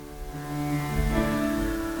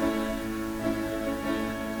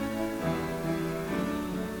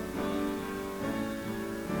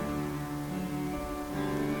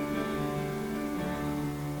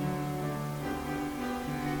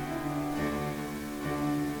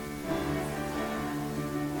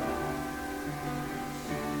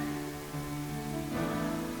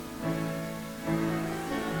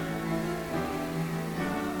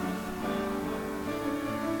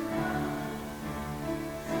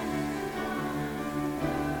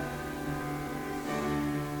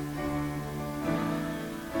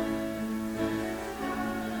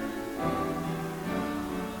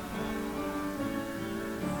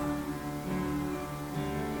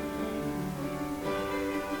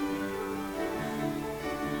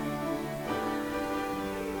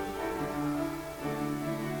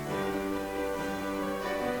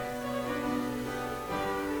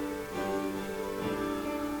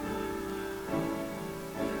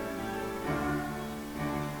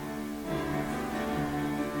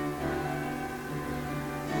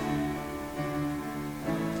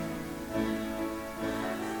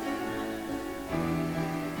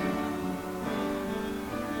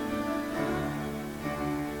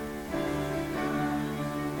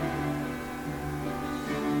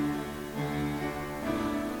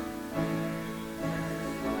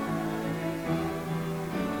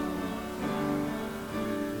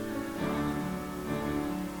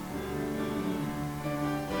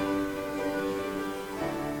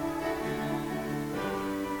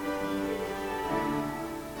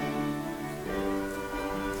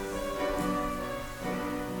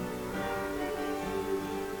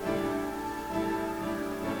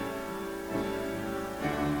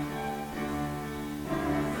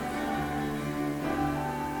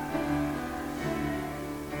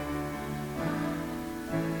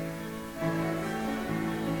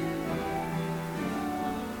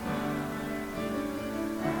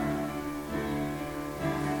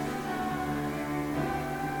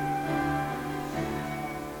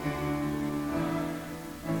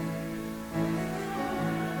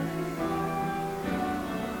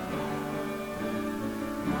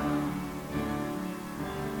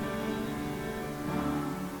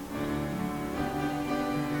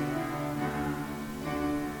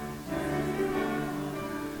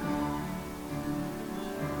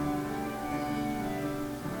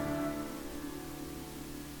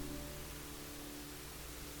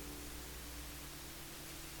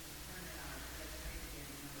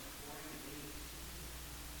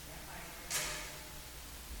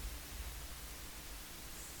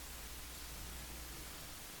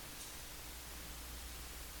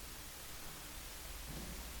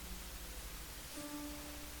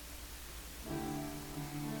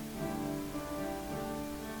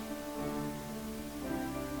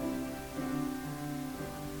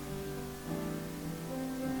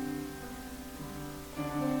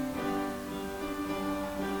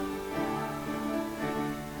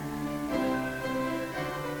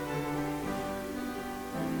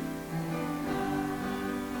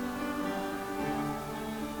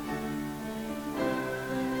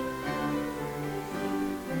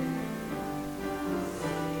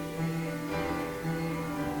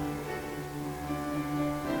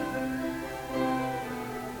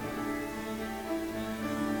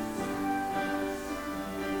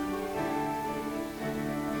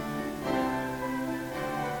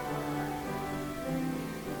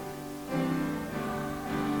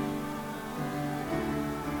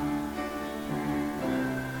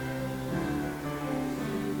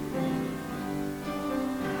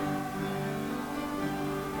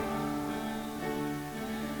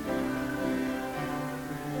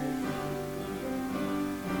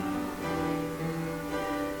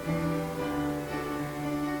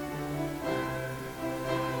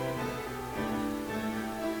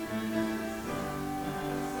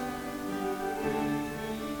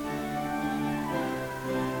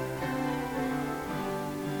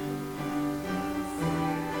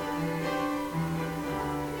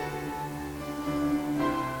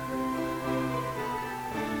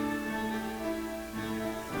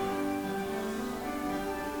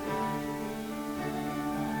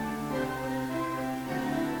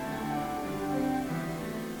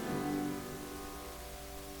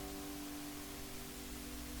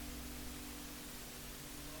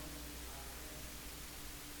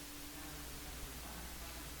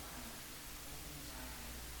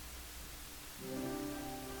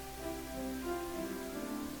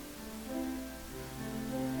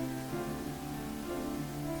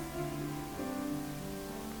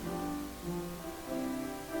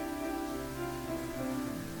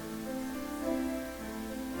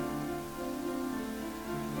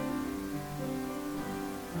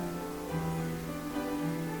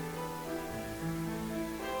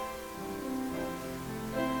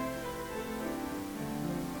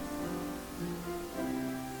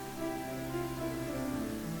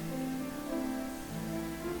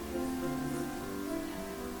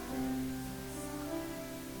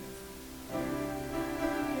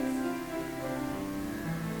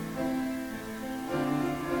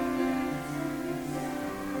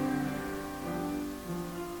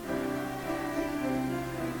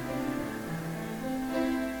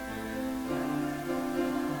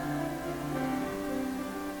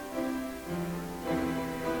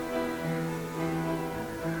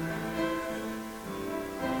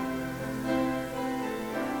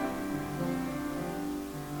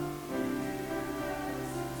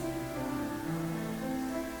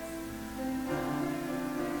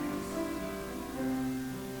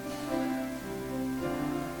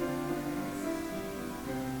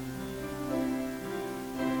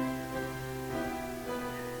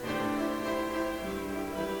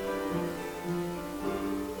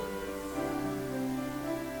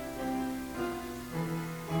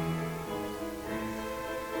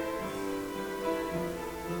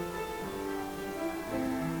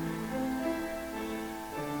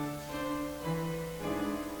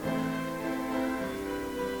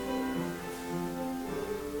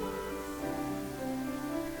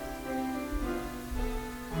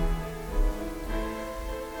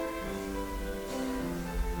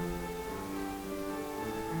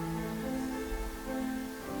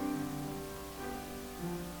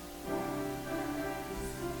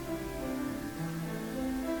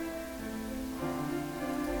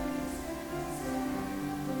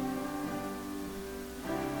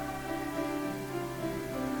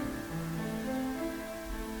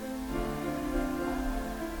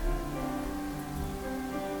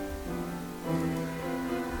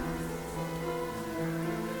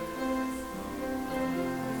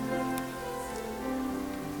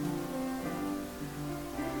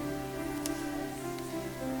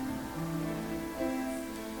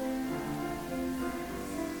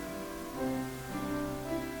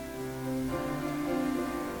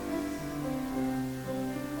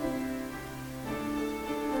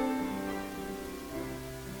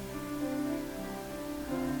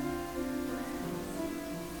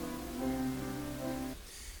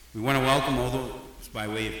We want to welcome all those by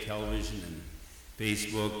way of television and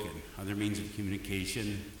Facebook and other means of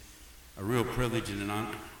communication. A real privilege and an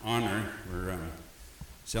honor. We're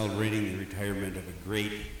celebrating the retirement of a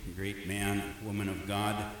great man, woman of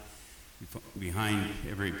God. Behind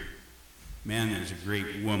every man there's a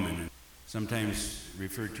great woman. Sometimes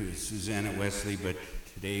referred to as Susanna Wesley, but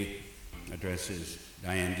today addresses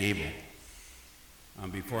Diane Gable.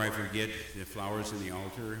 Before I forget, the flowers in the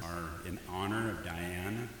altar are in honor of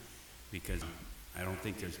Diane, because I don't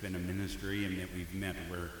think there's been a ministry that we've met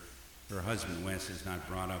where her husband Wes has not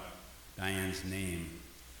brought up Diane's name.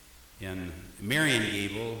 And Marion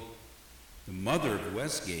Gable, the mother of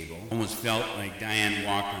Wes Gable, almost felt like Diane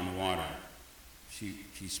walked on water.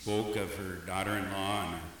 She spoke of her daughter-in-law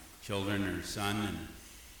and her children, her son,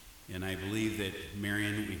 and I believe that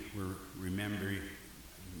Marion, we're remembering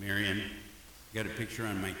Marion, got a picture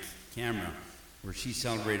on my camera where she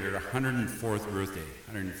celebrated her 104th birthday,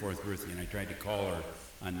 and I tried to call her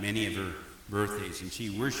on many of her birthdays, and she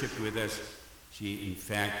worshiped with us. She, in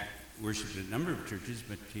fact, worshiped at a number of churches,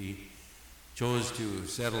 but she chose to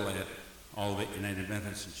settle at Olivet United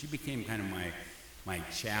Methodist, and she became kind of my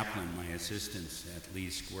chaplain, my assistant at Lee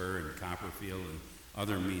Square and Copperfield and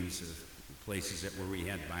other means of places where we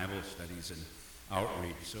had Bible studies and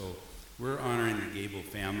outreach. So we're honoring the Gable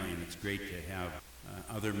family, and it's great to have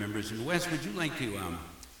other members. And Wes, would you like to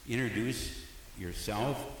introduce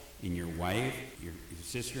yourself and your wife, your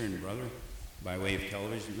sister and brother, by way of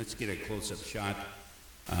television? Let's get a close-up shot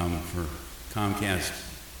for Comcast.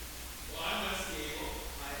 Well, I'm Wes Gable.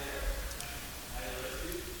 Hi there. Hi,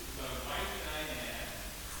 Elizabeth. So my wife Diane,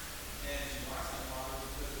 and she walks on water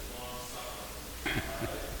because of long supper. All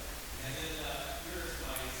right. And then here's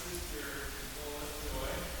my sister, Lois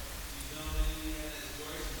Joy. She's known in Indiana as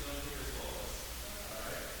Joy. She's known here as Lois. All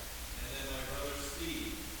right. And then my brother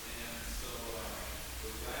Steve. And so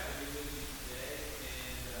we're glad to be with you today.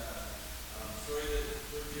 And I'm sorry that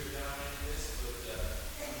we're here down in this, but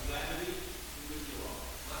I'm glad to be with you all.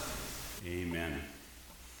 Blessings. Amen.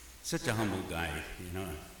 Such a humble guy, you know.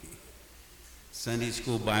 Sunday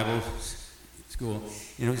school, Bible school.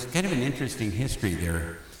 You know, it's kind of an interesting history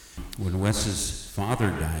there. When Wes's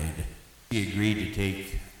father died, he agreed to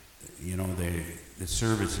take, you know, the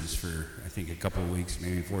services for, I think, a couple of weeks,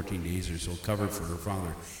 maybe 14 days or so, covered for her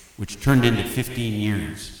father, which turned into 15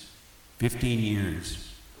 years. 15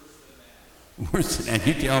 years. Worse than that,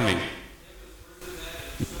 you tell me.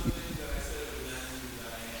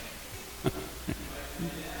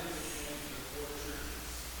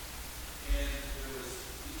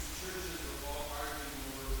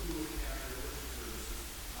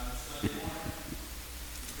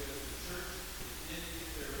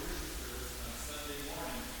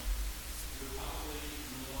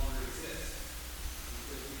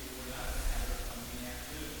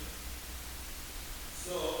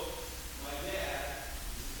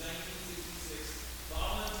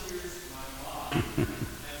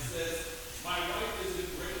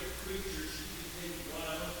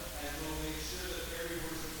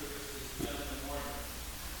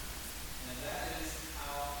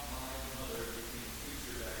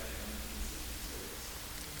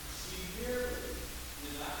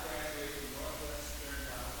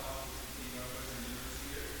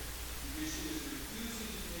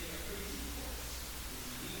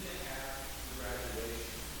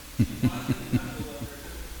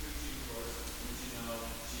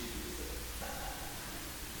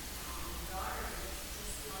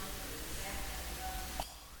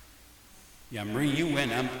 Yeah, Marie, you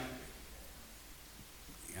went up.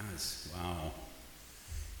 Yes, wow.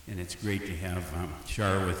 And it's great to have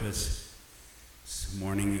Shar with us this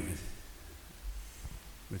morning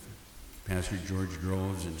with Pastor George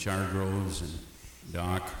Groves and Shar Groves and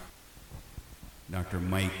Dr.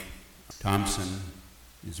 Mike Thompson.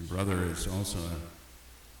 His brother is also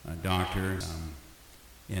a doctor.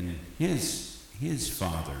 And his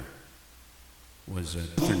father was a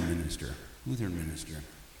Lutheran minister.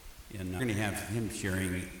 And we're going to have him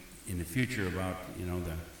sharing in the future about, you know,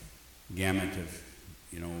 the gamut of,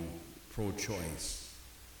 you know, pro-choice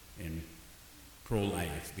and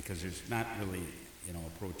pro-life, because there's not really, you know,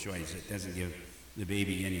 a pro-choice. It doesn't give the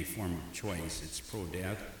baby any form of choice. It's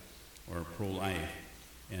pro-death or pro-life.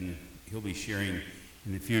 And he'll be sharing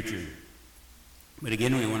in the future. But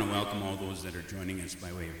again, we want to welcome all those that are joining us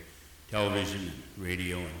by way of television, and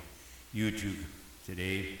radio, and YouTube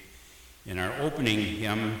today. And our opening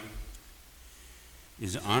hymn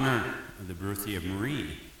is honor of the birthday of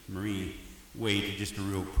Marie. Marie Waite, just a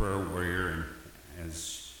real prayer warrior, and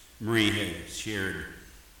as Marie had shared,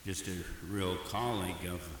 just a real colleague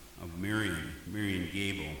of Marion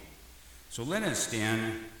Gable. So let us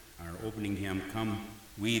stand our opening hymn, Come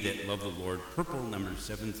We That Love the Lord, purple number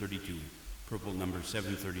 732. Purple number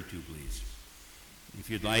 732, please. If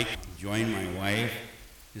you'd like, join my wife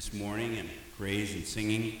this morning in praise and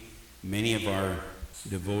singing. Many of our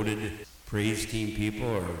devoted praise team people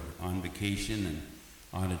are on vacation and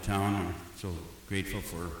out of town. I'm so grateful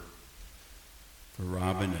for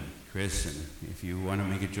Robin and Chris. And if you want to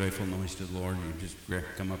make a joyful noise to the Lord, you just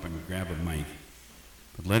come up and grab a mic.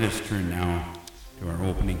 But let us turn now to our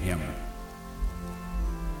opening hymn.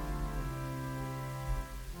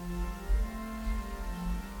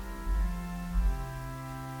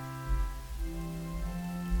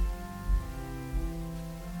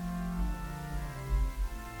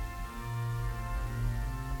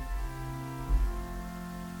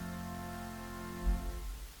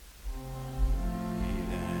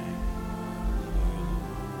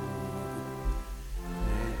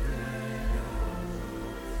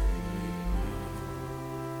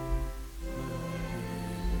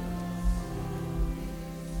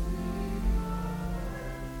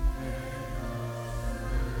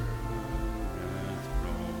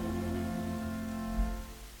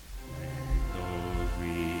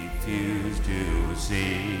 Refuse to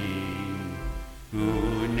sing,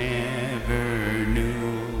 who never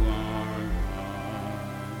knew our God,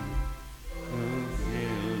 who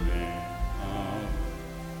children of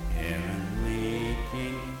heavenly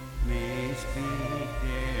King may speak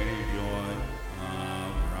their joy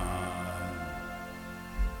abroad.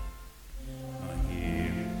 A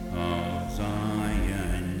hymn of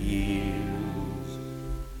Zion yields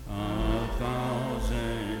a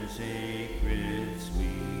thousand sacred sweets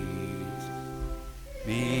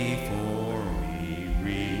before we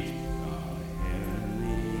reach the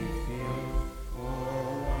heavenly field or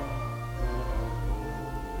walk the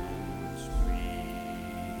golden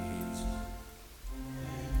streets.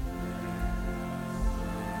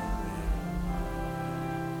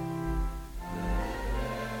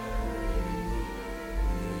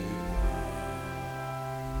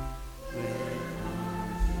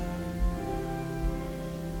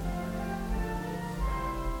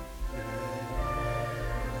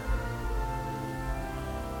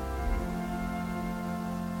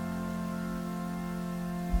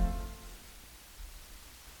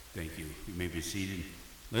 Thank you. You may be seated.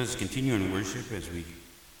 Let us continue in worship as we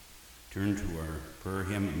turn to our prayer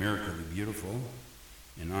hymn, America the Beautiful,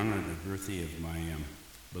 in honor of the birthday of my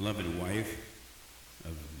beloved wife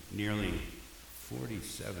of nearly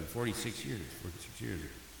 46 years.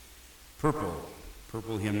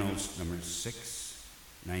 Purple hymnals number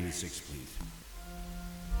 696, please.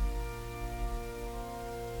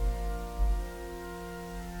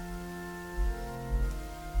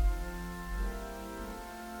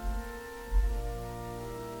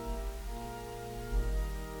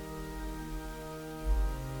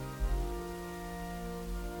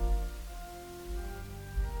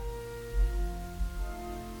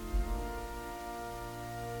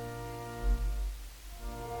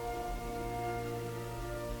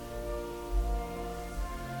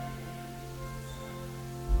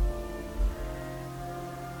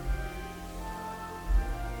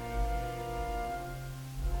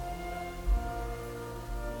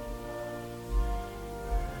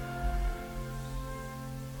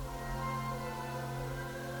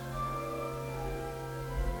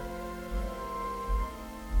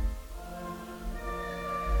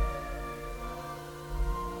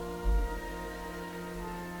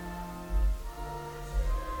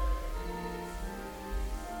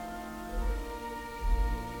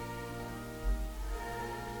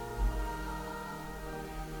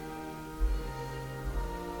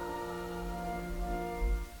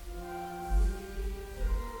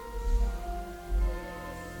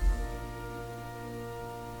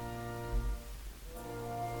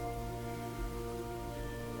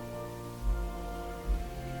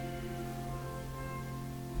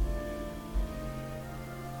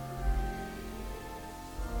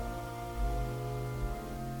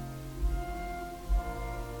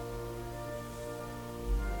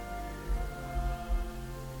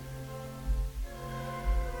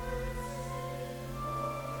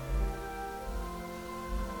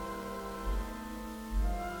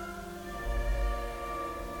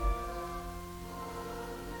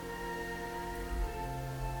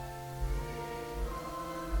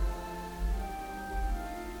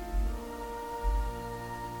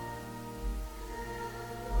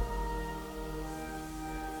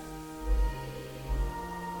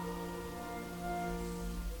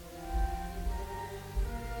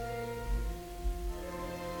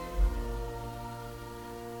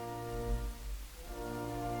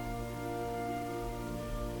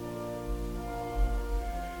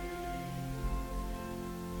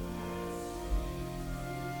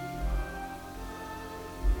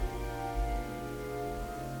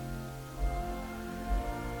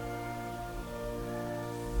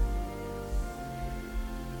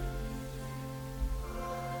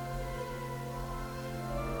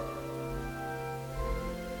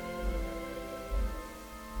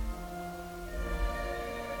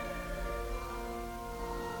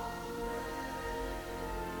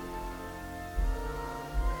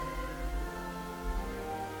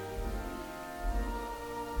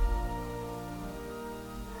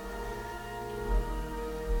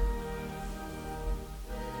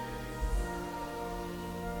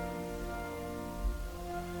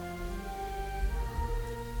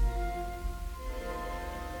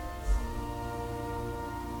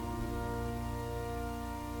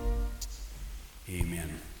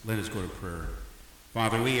 let us go to prayer.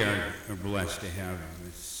 Father, we are blessed to have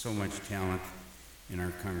so much talent in our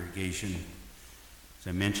congregation. As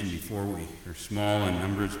I mentioned before, we are small in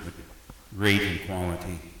numbers, but great in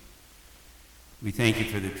quality. We thank you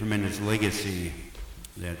for the tremendous legacy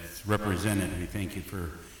that's represented. We thank you for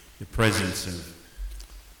the presence of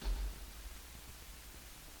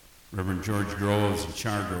Reverend George Groves and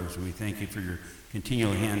Char Groves, and we thank you for your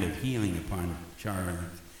continual hand of healing upon Char that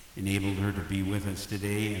enabled her to be with us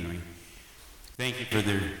today, and we thank you for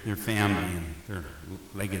their family and their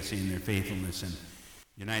legacy and their faithfulness in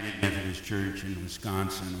United Methodist Church in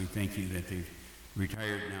Wisconsin. We thank you that they've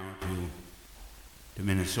retired now to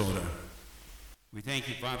Minnesota. We thank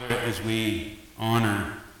you, Father, as we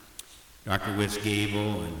honor Dr. Wes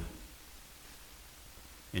Gable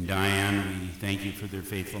and Diane. We thank you for their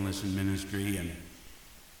faithfulness in ministry, and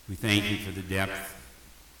we thank you for the depth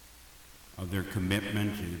of their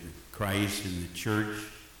commitment to Christ and the church,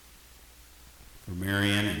 for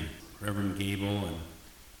Marion and Reverend Gable. And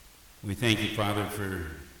we thank you, Father, for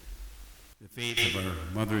the faith of our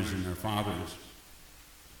mothers and our fathers.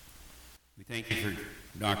 We thank you for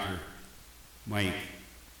Dr. Mike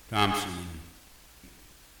Thompson and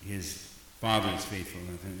his father's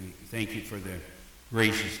faithfulness. And we thank you for the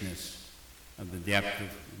graciousness of the depth of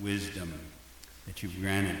wisdom that you've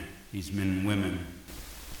granted these men and women.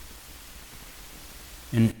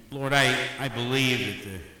 And Lord, I believe that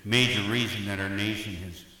the major reason that our nation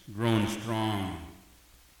has grown strong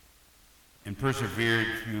and persevered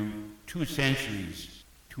through 2 centuries,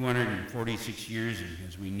 246 years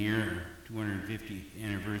as we near our 250th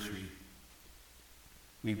anniversary.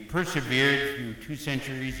 We persevered through 2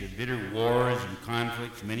 centuries of bitter wars and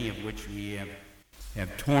conflicts, many of which we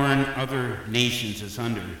have torn other nations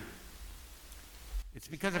asunder. It's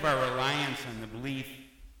because of our reliance on the belief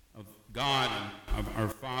of God and of our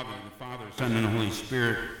Father, the Father, Son, and Holy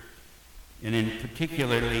Spirit, and in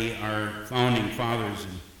particularly our founding fathers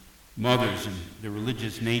and mothers and the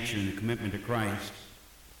religious nature and the commitment to Christ.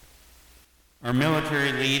 Our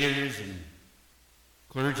military leaders and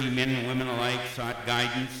clergymen and women alike sought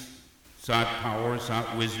guidance, sought power,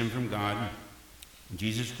 sought wisdom from God and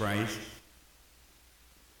Jesus Christ.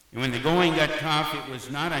 And when the going got tough, it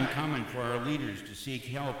was not uncommon for our leaders to seek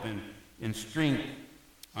help and strength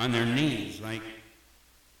on their knees, like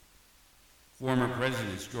former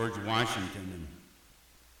presidents George Washington and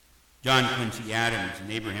John Quincy Adams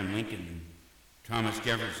and Abraham Lincoln and Thomas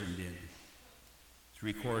Jefferson did. It's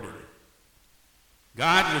recorded.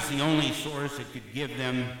 God was the only source that could give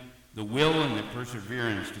them the will and the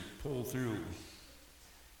perseverance to pull through.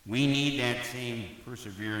 We need that same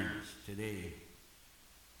perseverance today.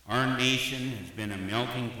 Our nation has been a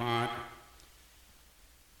melting pot,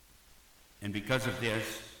 and because of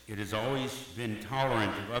this, it has always been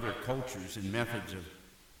tolerant of other cultures and methods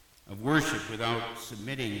of worship without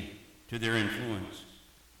submitting to their influence.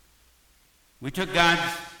 We took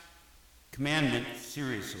God's commandment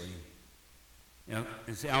seriously.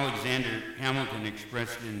 As Alexander Hamilton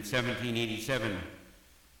expressed in 1787,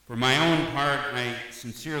 for my own part, I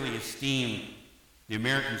sincerely esteem the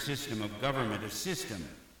American system of government a system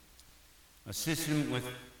with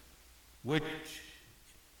which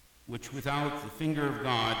without the finger of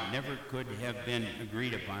God never could have been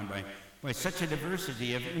agreed upon by such a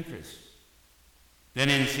diversity of interests. Then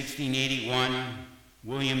in 1681,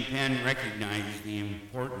 William Penn recognized the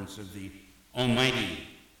importance of the Almighty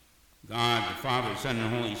God, the Father, Son, and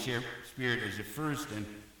Holy Spirit as the first and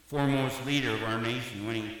foremost leader of our nation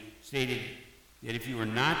when he stated that if you are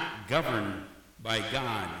not governed by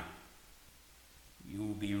God, you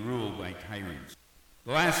will be ruled by tyrants.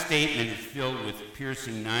 The last statement is filled with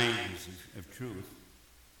piercing knives of truth.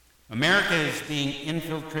 America is being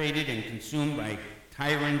infiltrated and consumed by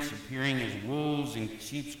tyrants appearing as wolves in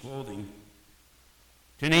sheep's clothing.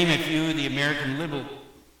 To name a few, the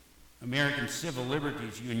American Civil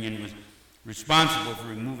Liberties Union was responsible for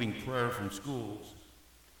removing prayer from schools.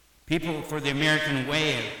 People for the American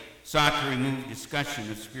Way have sought to remove discussion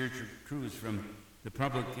of spiritual truths from the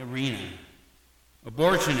public arena.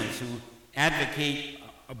 Abortionists who advocate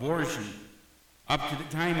abortion up to the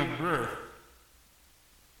time of birth.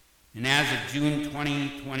 And as of June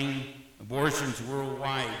 2020, abortions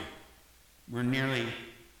worldwide were nearly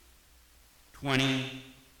 20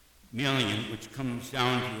 million, which comes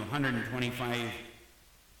down to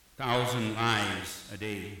 125,000 lives a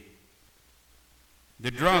day.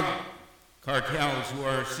 The drug cartels who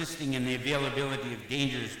are assisting in the availability of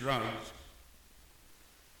dangerous drugs.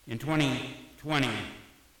 In 2020,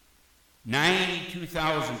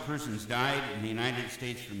 92,000 persons died in the United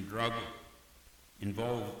States from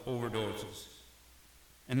drug-involved overdoses.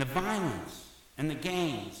 And the violence and the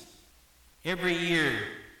gangs. Every year,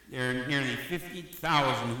 there are nearly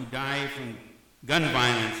 50,000 who die from gun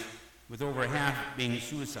violence, with over half being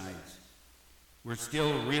suicides. We're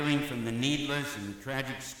still reeling from the needless and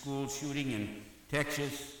tragic school shooting in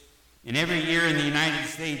Texas. And every year in the United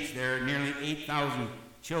States, there are nearly 8,000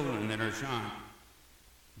 children that are shot.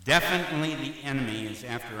 Definitely the enemy is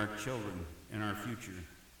after our children and our future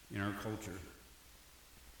in our culture.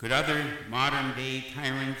 Could other modern-day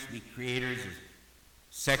tyrants be creators of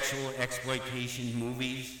sexual exploitation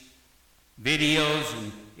movies, videos,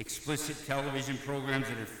 and explicit television programs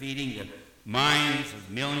that are feeding the minds of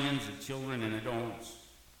millions of children and adults?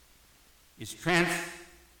 Is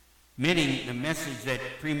transmitting the message that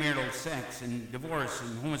premarital sex and divorce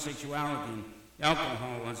and homosexuality and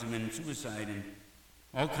alcoholism and suicide and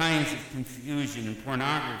all kinds of confusion and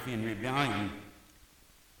pornography and rebellion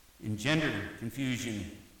and gender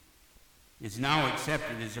confusion is now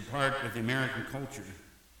accepted as a part of the American culture.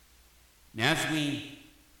 And as we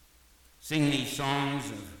sing these songs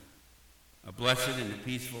of a blessed and a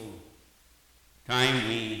peaceful time,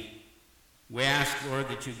 we ask, Lord,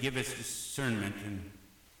 that you give us discernment and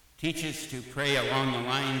teach us to pray along the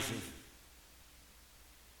lines of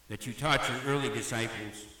that you taught your early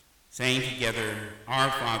disciples, saying together, Our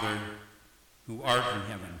Father, who art in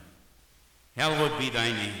heaven, hallowed be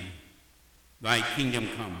thy name. Thy kingdom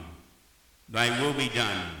come. Thy will be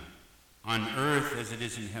done, on earth as it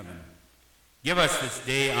is in heaven. Give us this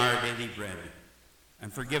day our daily bread,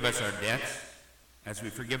 and forgive us our debts, as we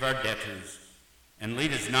forgive our debtors. And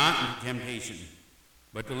lead us not into temptation,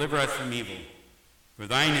 but deliver us from evil. For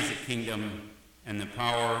thine is the kingdom, and the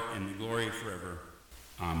power, and the glory forever.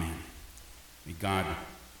 Amen. May God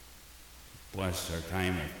bless our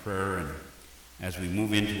time of prayer. And as we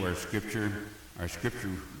move into our scripture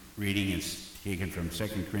reading is taken from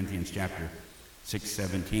 2 Corinthians chapter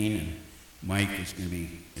 6:17, and Mike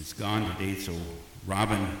is gone today, so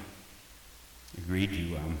Robin agreed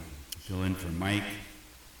to fill in for Mike.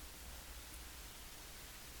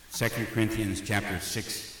 2 Corinthians chapter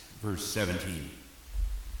 6, verse 17.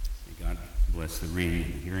 May God bless the reading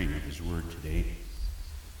and hearing of his word today.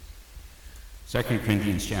 2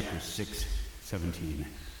 Corinthians chapter 6, 17.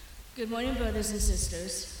 Good morning, brothers and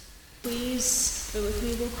sisters. Please bear with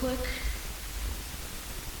me real quick.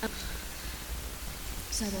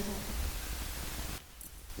 Sorry about that.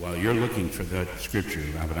 While you're looking for that scripture,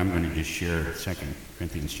 Robert, I'm going to just share 2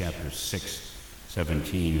 Corinthians chapter 6,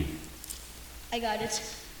 17. I got it.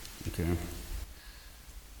 Okay.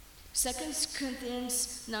 2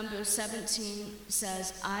 Corinthians number 17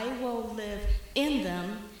 says, I will live in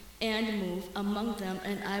them and move among them,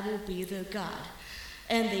 and I will be their God,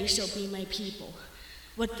 and they shall be my people.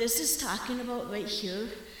 What this is talking about right here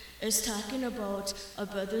is talking about our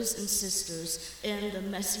brothers and sisters in the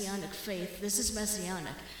Messianic faith. This is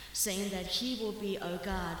Messianic, saying that he will be our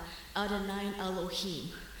God, Adonai Elohim,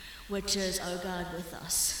 which is our God with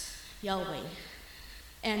us, Yahweh.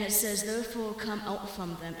 And it says, therefore come out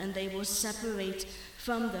from them, and they will separate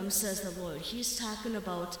from them, says the Lord. He's talking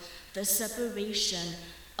about the separation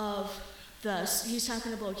of thus. He's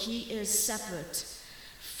talking about he is separate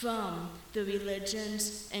from the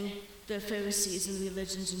religions and the Pharisees and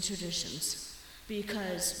religions and traditions.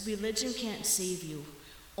 Because religion can't save you.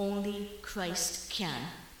 Only Christ can.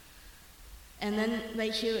 And then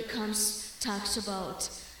right here it talks about,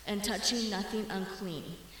 and touching nothing unclean.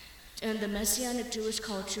 In the Messianic Jewish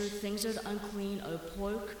culture, things that are unclean are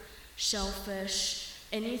pork, shellfish,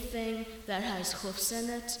 anything that has hoofs in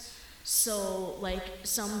it. So, like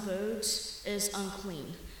some birds is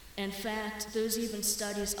unclean. In fact, there's even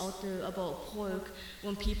studies out there about pork,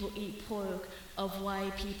 when people eat pork, of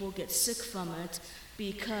why people get sick from it,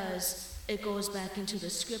 because it goes back into the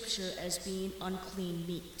scripture as being unclean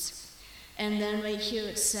meat. And then right here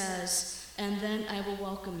it says, and then I will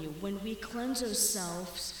welcome you. When we cleanse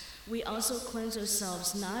ourselves, we also cleanse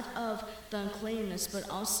ourselves not of the uncleanness, but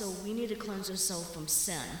also we need to cleanse ourselves from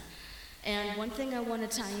sin. And one thing I want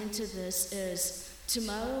to tie into this is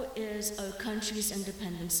tomorrow is our country's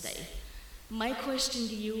Independence Day. My question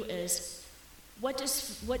to you is, what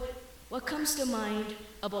comes to mind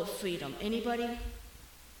about freedom? Anybody?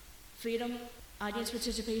 Freedom? Audience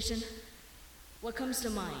participation? What comes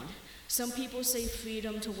to mind? Some people say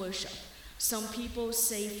freedom to worship. Some people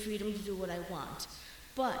say freedom to do what I want.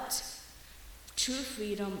 But true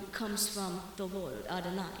freedom comes from the Lord,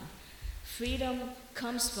 Adonai. Freedom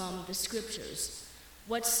comes from the scriptures.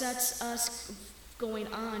 What sets us going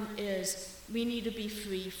on is we need to be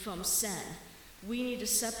free from sin. We need to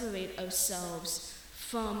separate ourselves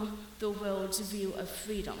from the world's view of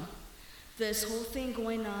freedom. This whole thing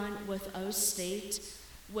going on with our state,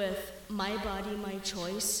 with my body, my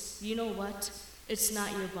choice, you know what? It's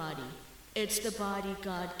not your body. It's the body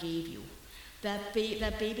God gave you. That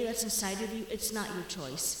baby that's inside of you, it's not your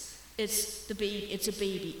choice. It's the baby. It's a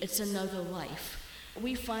baby. It's another life.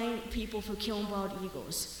 We find people for killing bald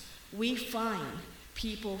eagles. We find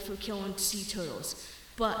people for killing sea turtles.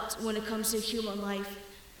 But when it comes to human life,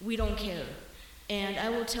 we don't care. And I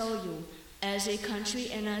will tell you, as a country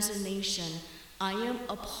and as a nation, I am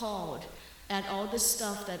appalled at all the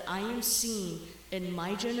stuff that I am seeing in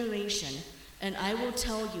my generation. And I will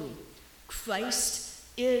tell you, Christ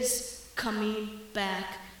is coming back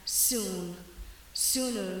soon,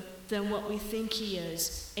 sooner than what we think he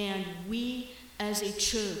is. And we, as a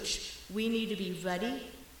church, we need to be ready.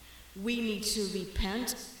 We need to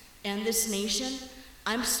repent. And this nation,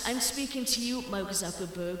 I'm speaking to you, Mark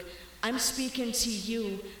Zuckerberg. I'm speaking to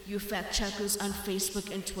you, you fact checkers on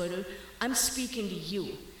Facebook and Twitter. I'm speaking to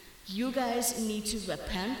you. You guys need to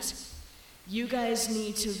repent. You guys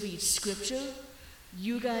need to read scripture.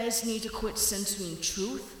 You guys need to quit censoring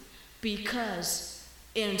truth, because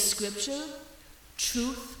in scripture,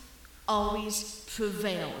 truth always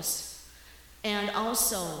prevails. And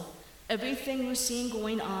also, everything we're seeing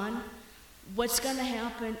going on, what's going to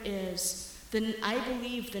happen is, I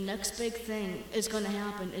believe the next big thing is going to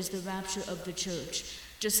happen is the rapture of the church.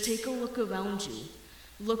 Just take a look around you.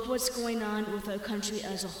 Look what's going on with our country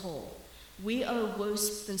as a whole. We are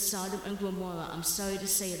worse than Sodom and Gomorrah. I'm sorry to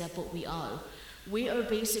say that, but we are. We are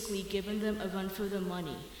basically giving them a run for their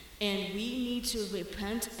money. And we need to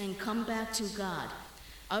repent and come back to God.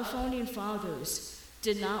 Our founding fathers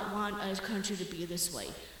did not want our country to be this way.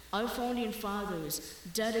 Our founding fathers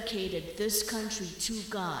dedicated this country to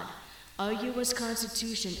God. Our U.S.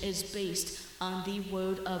 Constitution is based on the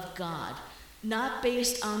Word of God. Not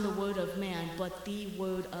based on the word of man, but the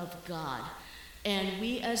Word of God. And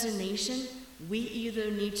we as a nation, we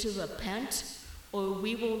either need to repent or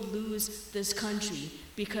we will lose this country,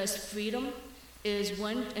 because freedom is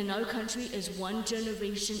in our country is one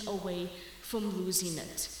generation away from losing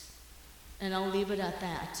it. And I'll leave it at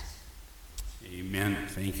that. Amen.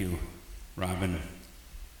 Thank you, Robin.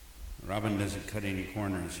 Robin doesn't cut any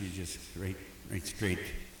corners. She's just right straight.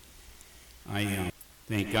 I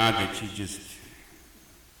thank God that she just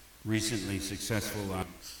recently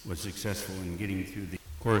was successful in getting through the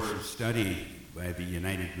course of study by the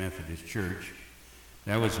United Methodist Church.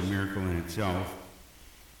 That was a miracle in itself,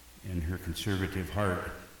 in her conservative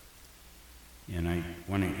heart. And I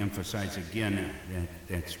want to emphasize again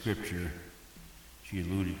that scripture she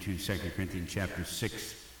alluded to, 2 Corinthians chapter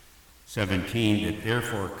 6:17, that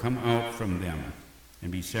therefore come out from them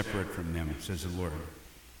and be separate from them, says the Lord,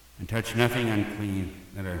 and touch nothing unclean,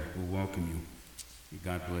 that I will welcome you. May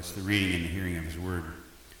God bless the reading and the hearing of his word.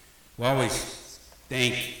 We always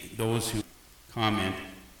thank those who comment.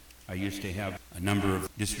 I used to have a number of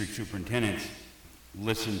district superintendents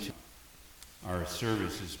listen to our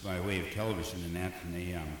services by way of television and that, and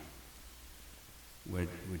they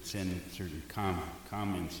would send certain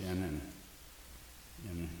comments in,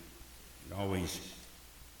 and it always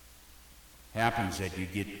happens that you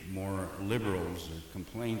get more liberals or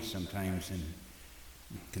complaints sometimes than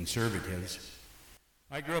conservatives.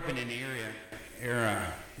 I grew up in an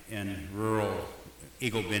era in rural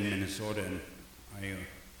Eagle Bend, Minnesota, and I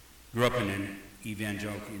grew up in an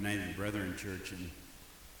Evangelical United Brethren church, and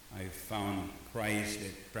I found Christ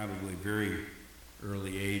at probably a very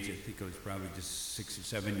early age. I think I was probably just 6 or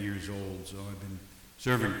 7 years old, so I've been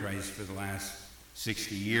serving Christ for the last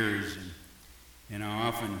 60 years, and I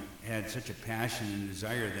often had such a passion and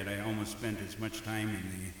desire that I almost spent as much time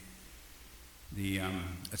in the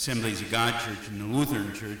Assemblies of God Church and the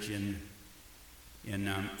Lutheran Church in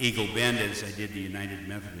Eagle Bend as I did the United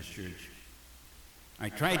Methodist Church. I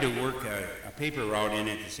tried to work a paper route in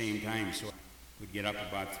at the same time, so I would get up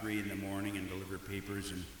about 3 in the morning and deliver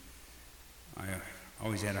papers, and I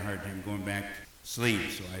always had a hard time going back to sleep,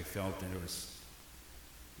 so I felt that it was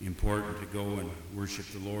important to go and worship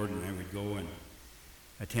the Lord, and I would go and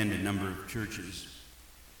attend a number of churches.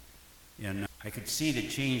 And I could see the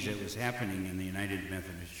change that was happening in the United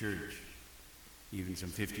Methodist Church. Even some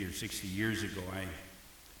 50 or 60 years ago,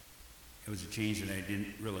 it was a change that I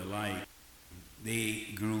didn't really like. They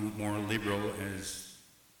grew more liberal, as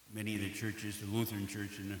many of the churches, the Lutheran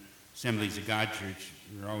Church and the Assemblies of God Church,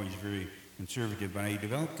 were always very conservative. But I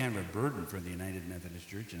developed kind of a burden for the United Methodist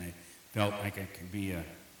Church, and I felt like I could be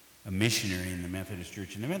a missionary in the Methodist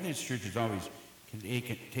Church. And the Methodist Church has always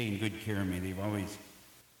taken good care of me. They've always,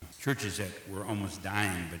 churches that were almost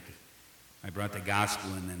dying, but I brought the gospel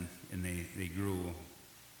in, and they grew.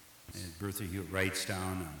 Bertha Hewitt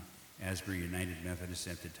Wrightstown, Asbury United Methodist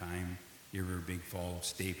at the time, the River Big Falls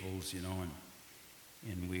Staples,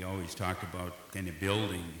 and we always talked about kind of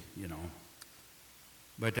building,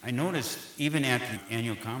 But I noticed even at the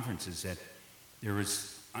annual conferences that there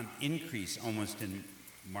was an increase almost in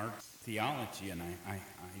Marx theology and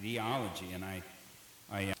ideology, and I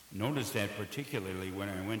noticed that particularly when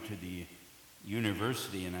I went to the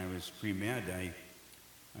university and I was pre-med.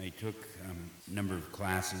 I took a number of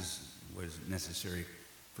classes was necessary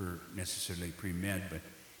for necessarily pre-med, but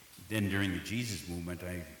then during the Jesus movement,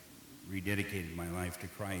 I rededicated my life to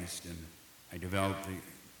Christ, and I developed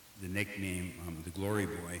the nickname the Glory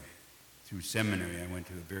Boy through seminary. I went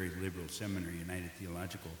to a very liberal seminary, United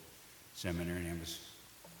Theological Seminary, and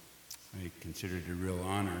I considered it a real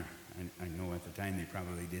honor. I know at the time they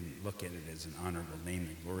probably didn't look at it as an honorable name,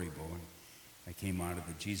 the Glory Boy. I came out of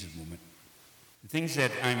the Jesus movement. The things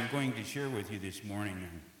that I'm going to share with you this morning,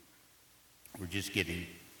 we're just getting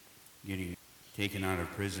taken out of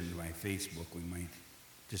prison by Facebook. We might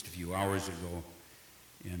just a few hours ago,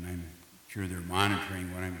 and I'm sure they're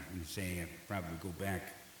monitoring what I'm going to say. I'll probably go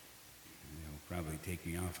back. They'll probably take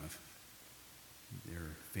me off of their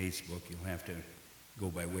Facebook. You'll have to go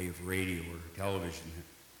by way of radio or television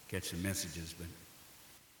to catch the messages. But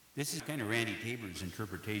this is kind of Randy Tabor's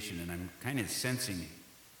interpretation, and I'm kind of sensing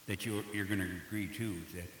that you're going to agree too,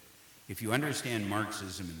 that if you understand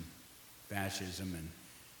Marxism and fascism and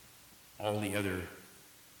all the other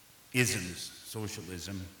isms,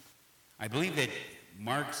 socialism, I believe that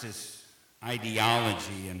Marxist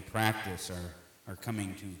ideology and practice are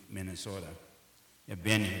coming to Minnesota, have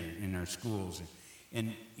been here in our schools.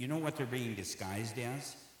 And you know what they're being disguised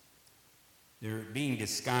as? They're being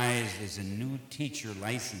disguised as a new teacher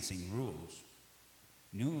licensing rules.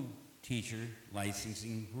 New teacher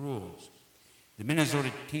licensing rules. The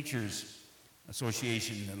Minnesota Teachers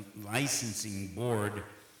Association, the licensing board,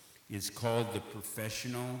 is called the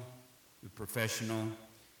Professional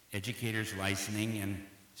Educators Licensing and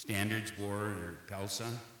Standards Board, or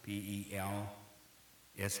PELSA, PELSB.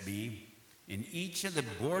 And each of the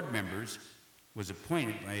board members was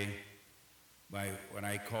appointed by what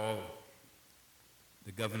I call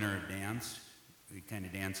the governor of dance. He kind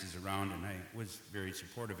of dances around, and I was very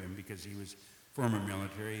supportive of him because he was former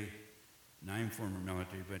military, and I'm former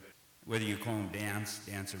military, but whether you call him dance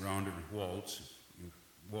around, or waltzes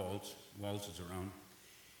around,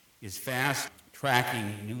 is fast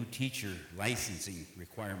tracking new teacher licensing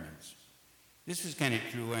requirements. This was kind of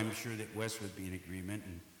true. I'm sure that Wes would be in agreement,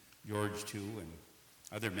 and George too, and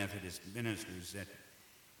other Methodist ministers, that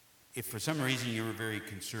if for some reason you were very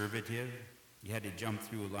conservative, you had to jump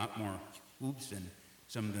through a lot more hoops than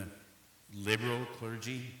some of the liberal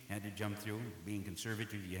clergy had to jump through. Being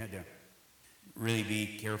conservative, you had to really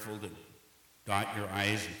be careful to dot your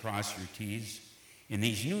I's and cross your T's. And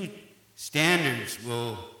these new standards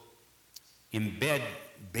will embed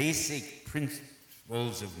basic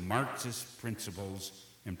principles of Marxist principles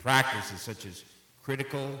and practices such as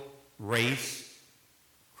critical race.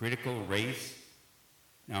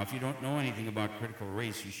 Now, if you don't know anything about critical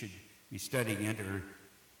race, you should be studying it, or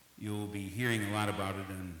you'll be hearing a lot about it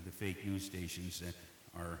on the fake news stations that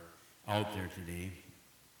are out there today.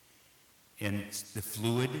 And the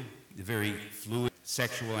very fluid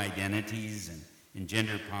sexual identities and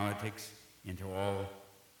gender politics into all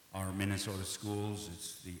our Minnesota schools.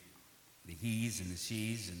 It's the he's and the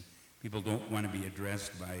she's, and people don't want to be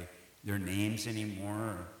addressed by their names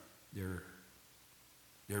anymore, or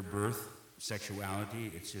their birth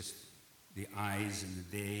sexuality. It's just the I's and the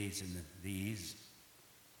they's and the these,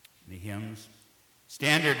 and the hymns.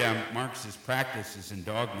 Standard Marxist practices and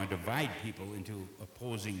dogma divide people into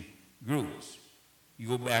opposing groups. You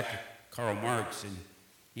go back to Karl Marx, and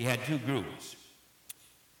he had two groups.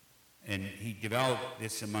 And he developed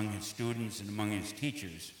this among his students and among his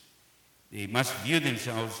teachers. They must view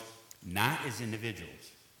themselves not as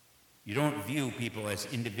individuals. You don't view people as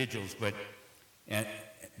individuals, but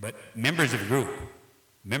members of a group.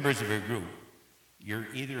 Members of a group. You're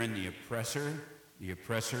either in the oppressor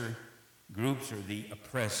groups, or the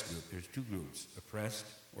oppressed group. There's two groups, oppressed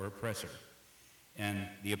or oppressor. And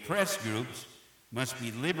the oppressed groups must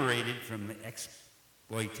be liberated from the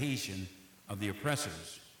exploitation of the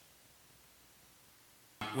oppressors.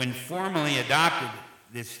 When formally adopted,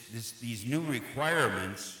 these new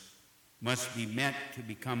requirements must be met to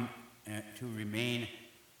remain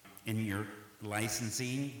in your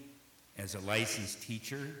licensing as a licensed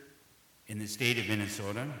teacher in the state of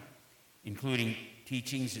Minnesota, including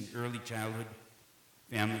teachings in early childhood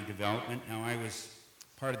family development. Now, I was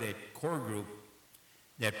part of that core group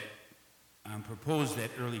that proposed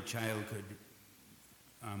that early childhood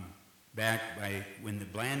back by when the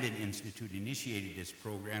Blandin Institute initiated this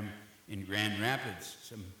program in Grand Rapids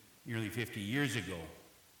some nearly 50 years ago,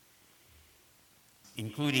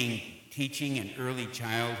 including teaching and early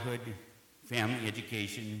childhood family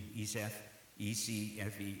education,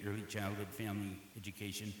 ECFE, early childhood family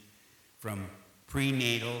education, from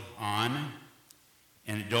prenatal on,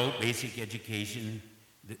 and adult basic education.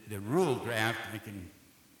 The rule draft, I can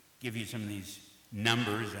give you some of these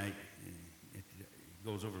numbers. It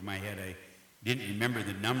goes over my head. I didn't remember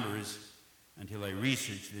the numbers until I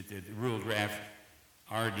researched it. The rule draft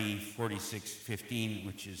RD 4615,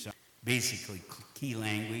 which is basically key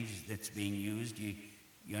language that's being used. You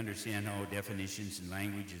understand how definitions and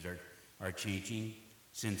languages are changing.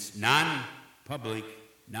 Since non-public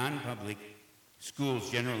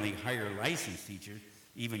schools generally hire licensed teachers,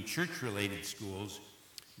 even church-related schools,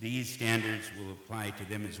 these standards will apply to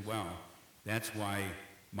them as well. That's why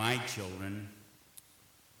my children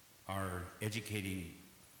are educating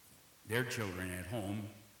their children at home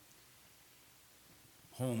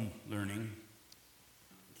learning.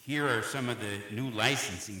 Here are some of the new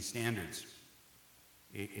licensing standards.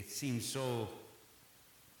 It seems so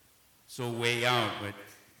way out, but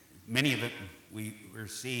many of it we're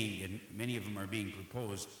seeing, and many of them are being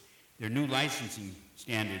proposed. They're new licensing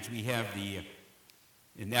standards. We have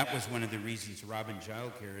and that was one of the reasons Robin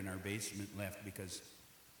Childcare in our basement left, because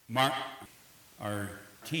our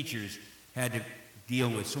teachers had to deal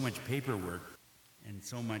with so much paperwork and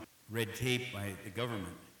so much red tape by the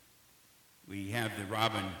government. We have the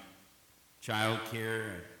Robin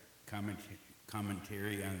Childcare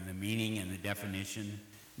commentary on the meaning and the definition,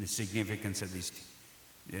 the significance of these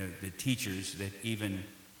the teachers, that even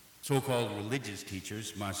so-called religious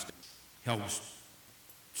teachers must help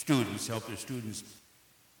their students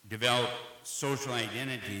develop social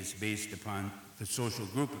identities based upon the social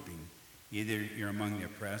grouping. Either you're among the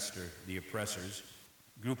oppressed or the oppressors.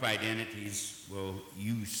 Group identities will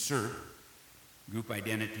usurp. Group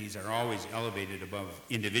identities are always elevated above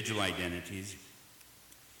individual identities.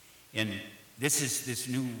 And this is this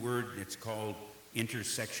new word that's called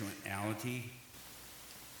intersectionality.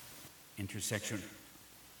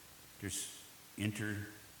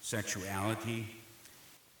 Intersexuality.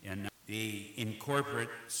 And they incorporate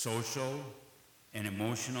social and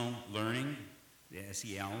emotional learning, the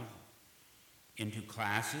SEL, into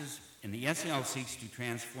classes. And the SEL seeks to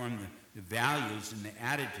transform the values and the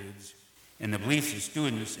attitudes and the beliefs of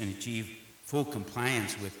students and achieve full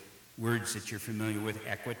compliance with words that you're familiar with: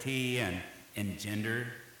 equity and gender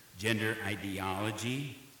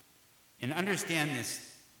ideology. And understand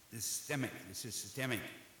this systemic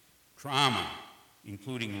trauma,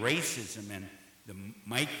 including racism and the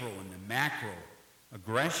micro and the macro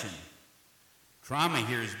aggression. Trauma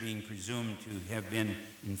here is being presumed to have been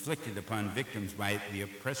inflicted upon victims by the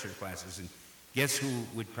oppressor classes. And guess who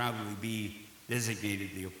would probably be designated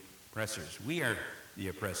the oppressors? We are the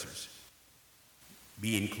oppressors.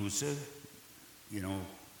 Be inclusive. You know,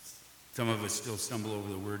 some of us still stumble over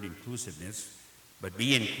the word inclusiveness, but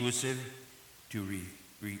be inclusive to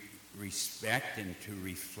respect and to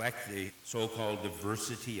reflect the so-called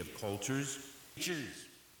diversity of cultures.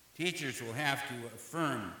 Teachers will have to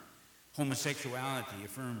affirm homosexuality,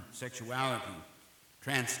 affirm sexuality,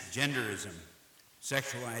 transgenderism,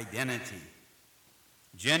 sexual identity,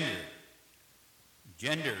 gender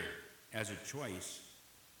as a choice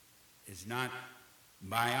is not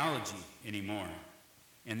biology anymore.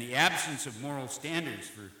 And the absence of moral standards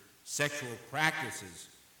for sexual practices,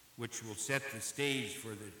 which will set the stage for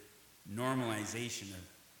the normalization of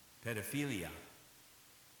pedophilia,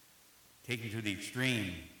 taken to the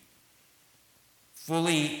extreme.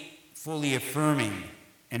 Fully affirming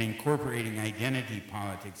and incorporating identity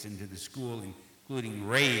politics into the school, including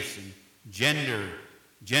race and gender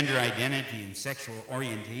identity and sexual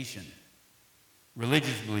orientation,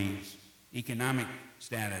 religious beliefs, economic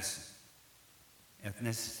status,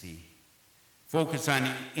 ethnicity. Focus on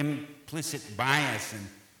implicit bias and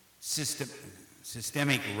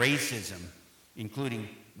systemic racism, including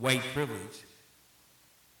white privilege.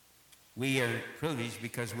 We are privileged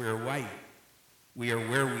because we are white. We are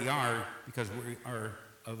where we are because we are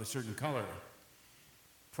of a certain color.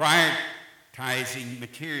 Prioritizing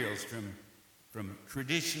materials from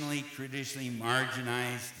traditionally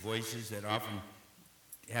marginalized voices that often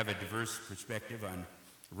have a diverse perspective on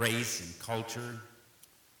race and culture,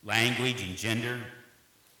 language and gender,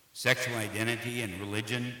 sexual identity and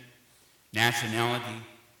religion, nationality,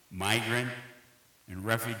 migrant and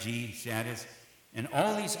refugee status, and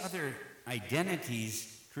all these other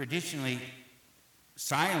identities traditionally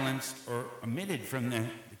silenced or omitted from the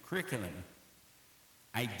curriculum.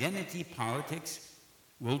 Identity politics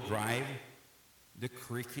will drive the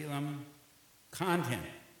curriculum content.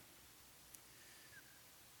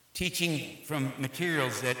 teaching from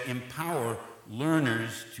materials that empower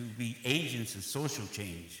learners to be agents of social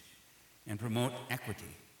change and promote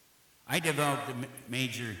equity. I developed a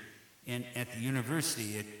major at the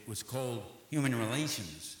university. It was called Human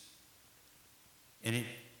Relations. And it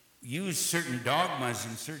used certain dogmas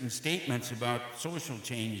and certain statements about social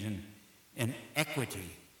change and equity.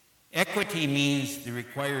 Equity means the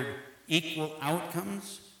required equal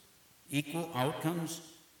outcomes,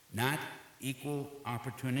 not equal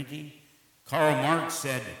opportunity. Karl Marx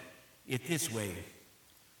said it this way: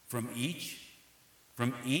 from each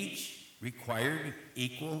required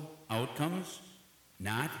equal outcomes,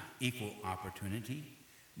 not equal opportunity.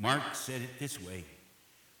 Marx said it this way: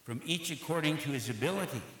 from each according to his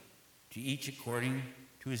ability, to each according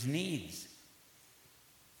to his needs.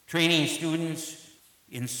 Training students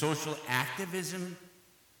in social activism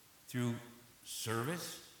through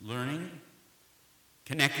service, learning,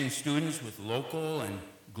 connecting students with local and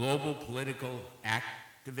global political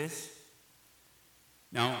activists.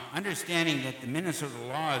 Now, understanding that the Minnesota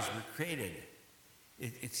laws were created,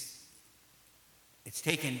 it's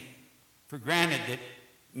taken for granted that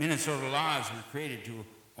Minnesota laws were created to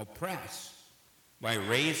oppress by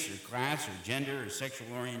race or class or gender or sexual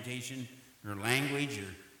orientation or language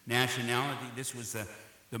or nationality. This was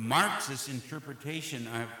the Marxist interpretation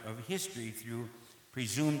of history through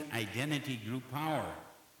presumed identity group power.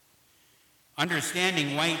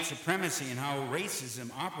 Understanding white supremacy and how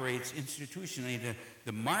racism operates institutionally,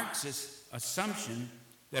 the Marxist assumption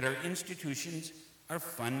that our institutions are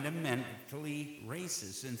fundamentally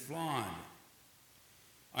racist and flawed.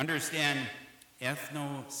 Understand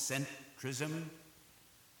ethnocentrism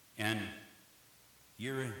and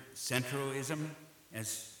Eurocentralism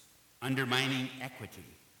as undermining equity.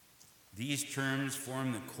 These terms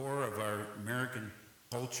form the core of our American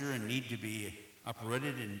culture and need to be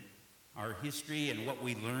uprooted in our history and what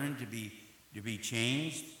we learn to be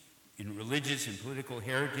changed in religious and political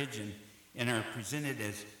heritage, and are presented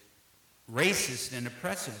as racist and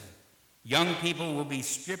oppressive. Young people will be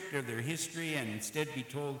stripped of their history and instead be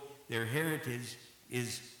told their heritage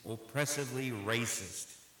is oppressively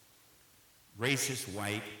racist,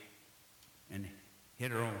 white, and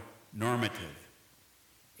heteronormative.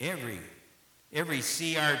 Every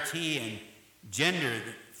CRT and gender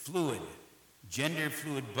fluid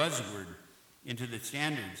buzzword into the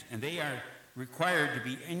standards, and they are required to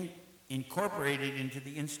be incorporated into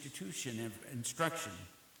the institution of instruction.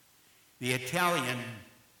 The Italian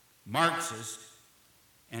Marxist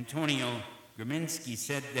Antonio Gramsci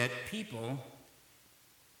said that people,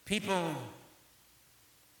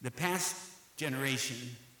 the past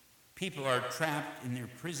generation, people are trapped in their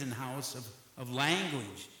prison house of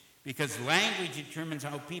language, because language determines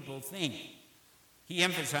how people think. He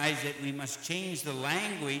emphasized that we must change the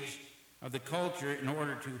language of the culture in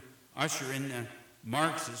order to usher in the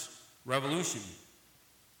Marxist revolution.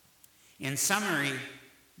 In summary,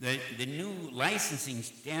 the new licensing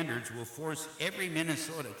standards will force every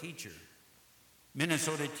Minnesota teacher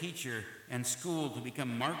and school to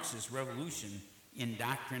become Marxist revolution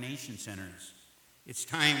indoctrination centers. It's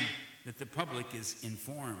time that the public is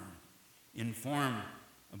informed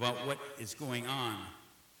about what is going on.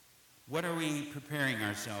 What are we preparing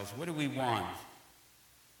ourselves? What do we want?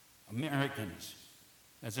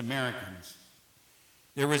 As Americans.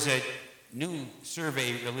 There was a new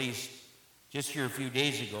survey released just here a few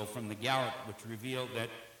days ago from the Gallup, which revealed that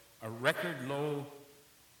a record low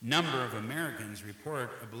number of Americans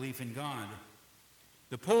report a belief in God.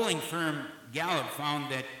 The polling firm Gallup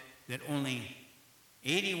found that only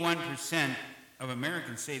 81% of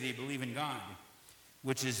Americans say they believe in God,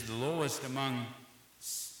 which is the lowest amount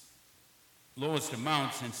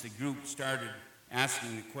since the group started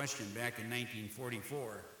asking the question back in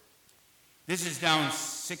 1944. This is down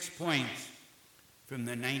 6 points from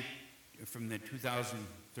the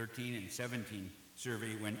 2013 and 17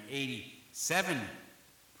 survey, when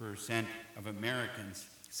 87% of Americans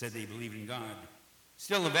said they believe in God.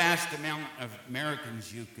 Still, a vast amount of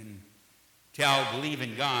Americans you can tell believe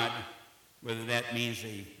in God, whether that means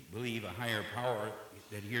they believe a higher power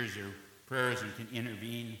that hears their prayers and can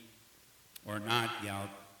intervene or not. Gallup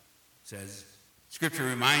says. Scripture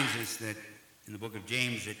reminds us that in the book of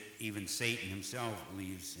James that even Satan himself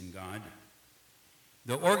believes in God.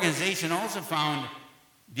 The organization also found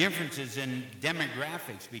differences in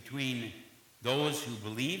demographics between those who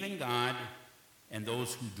believe in God and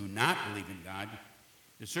those who do not believe in God.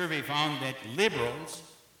 The survey found that liberals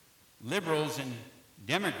and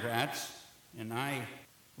Democrats, and I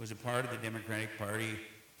was a part of the Democratic Party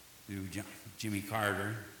through Jimmy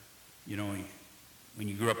Carter. You know, when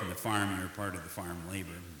you grew up in the farm, you were part of the Farm Labor,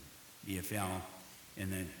 DFL,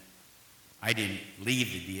 and then I didn't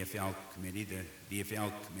leave the DFL committee. The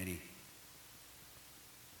DFL committee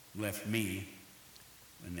left me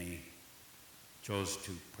when they chose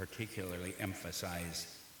to particularly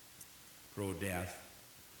emphasize pro-death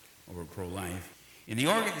over pro-life. And the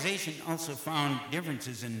organization also found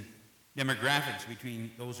differences in demographics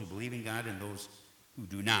between those who believe in God and those who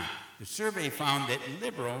do not. The survey found that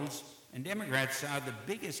liberals and Democrats saw the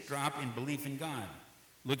biggest drop in belief in God.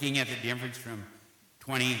 Looking at the difference from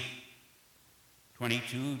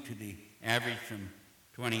 2022 to the average from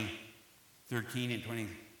 2013 and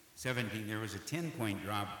 2017, there was a 10-point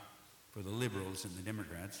drop for the liberals and the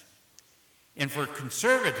Democrats. And for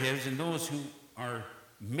conservatives and those who are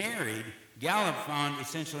married, Gallup found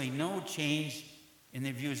essentially no change in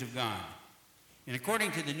their views of God. And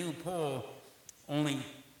according to the new poll, only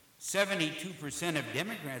 72% of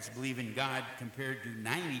Democrats believe in God compared to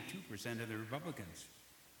 92% of the Republicans.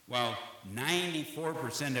 While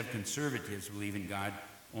 94% of conservatives believe in God,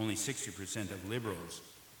 only 60% of liberals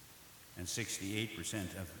and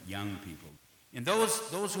 68% of young people. And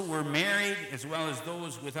those who were married, as well as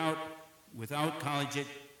those without college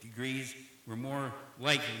degrees, were more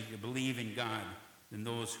likely to believe in God than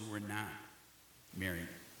those who were not married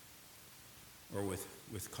or with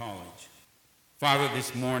college. Father,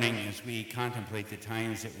 this morning, as we contemplate the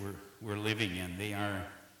times that we're living in, they are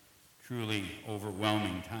truly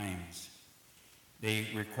overwhelming times. They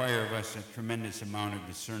require of us a tremendous amount of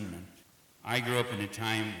discernment. I grew up in a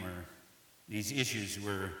time where these issues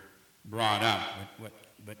were brought up,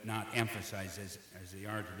 but not emphasized as they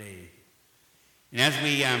are today. And as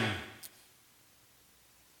we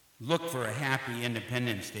look for a happy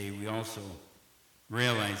Independence Day, we also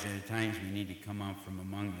realize that at times we need to come out from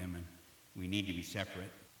among them and we need to be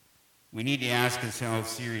separate. We need to ask ourselves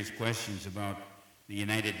serious questions about the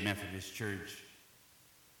United Methodist Church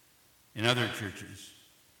and other churches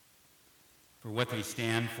for what they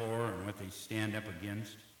stand for and what they stand up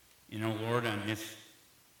against. You know, Lord, on this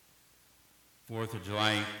 4th of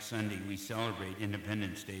July Sunday, we celebrate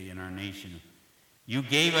Independence Day in our nation. You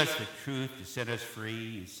gave us the truth to set us free.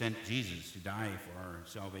 You sent Jesus to die for our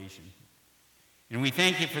salvation. And we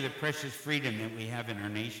thank you for the precious freedom that we have in our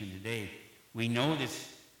nation today. We know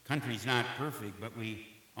this country's not perfect, but we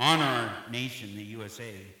honor our nation, the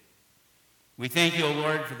USA. We thank you, O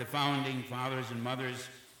Lord, for the founding fathers and mothers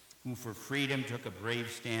who for freedom took a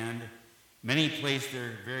brave stand. Many placed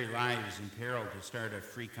their very lives in peril to start a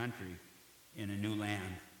free country in a new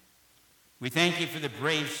land. We thank you for the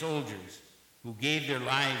brave soldiers who gave their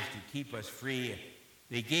lives to keep us free.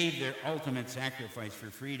 They gave their ultimate sacrifice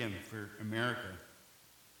for freedom for America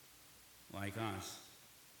like us,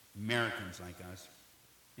 Americans like us.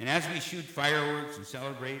 And as we shoot fireworks and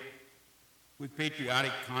celebrate with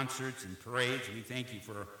patriotic concerts and parades, we thank you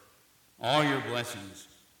for all your blessings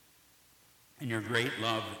and your great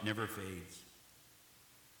love that never fades.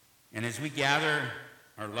 And as we gather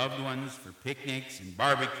our loved ones for picnics and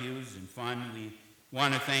barbecues and fun, we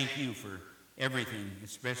want to thank you for everything,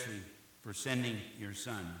 especially for sending your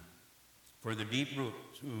Son, for the deep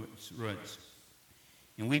roots.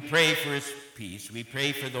 And we pray for his peace. We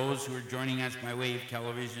pray for those who are joining us by way of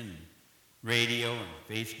television and radio and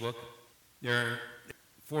Facebook. There are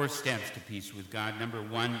 4 steps to peace with God. Number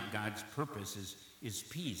 1, God's purpose is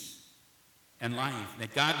peace and life,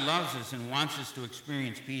 that God loves us and wants us to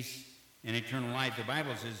experience peace and eternal life. The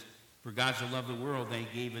Bible says, for God so loved the world that he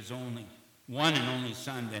gave his only one and only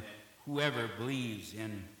Son, that whoever believes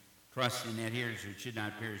and trusts and adheres should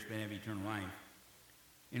not perish but have eternal life.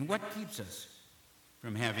 And what keeps us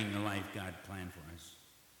from having the life God planned for us?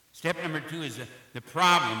 Step number 2 is the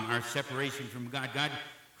problem, our separation from God. God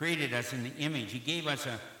created us in the image. He gave us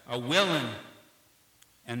a will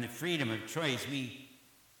and the freedom of choice. We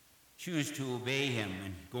choose to obey him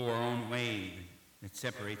and go our own way that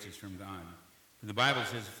separates us from God. For the Bible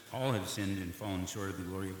says all have sinned and fallen short of the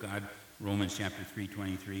glory of God, Romans chapter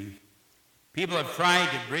 3:23. People have tried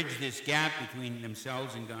to bridge this gap between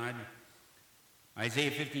themselves and God.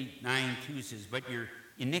 Isaiah 59:2 says, but your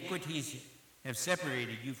iniquities have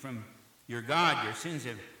separated you from your God. Your sins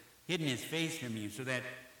have hidden his face from you so that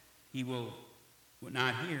he will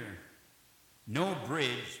not hear. No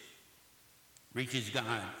bridge reaches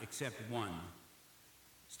God except one.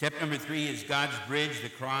 Step number 3 is God's bridge, the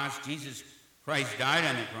cross. Jesus Christ died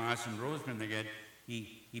on the cross and rose from the dead.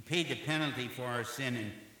 He paid the penalty for our sin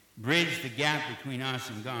and bridged the gap between us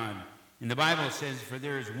and God. And the Bible says, for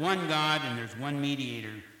there is one God and there's one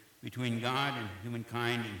mediator between God and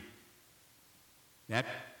humankind, and that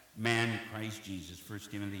man, Christ Jesus,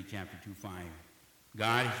 1 Timothy chapter 2:5.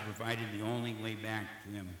 God has provided the only way back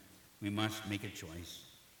to him. We must make a choice.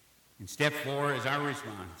 And step 4 is our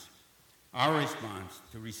response. our response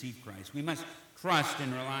to receive Christ. We must trust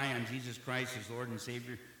and rely on Jesus Christ as Lord and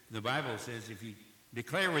Savior. The Bible says if you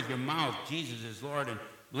declare with your mouth Jesus is Lord and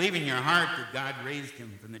believe in your heart that God raised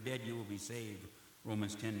him from the dead, you will be saved.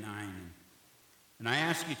 Romans 10:9. And I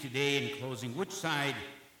ask you today in closing, which side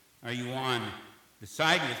are you on? The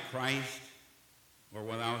side with Christ or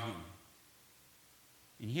without him?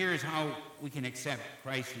 And here's how we can accept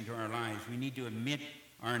Christ into our lives. We need to admit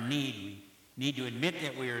our need. We need to admit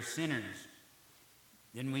that we are sinners.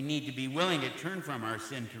 Then we need to be willing to turn from our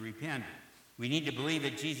sin to repent. We need to believe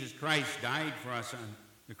that Jesus Christ died for us on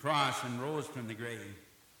the cross and rose from the grave.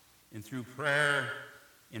 And through prayer,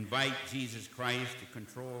 invite Jesus Christ to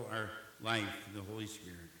control our life through the Holy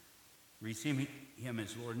Spirit. Receive him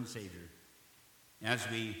as Lord and Savior. As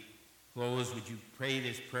we close, would you pray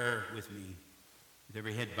this prayer with me? With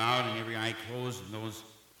every head bowed and every eye closed, and those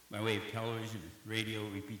by way of television and radio,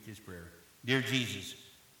 repeat this prayer. Dear Jesus,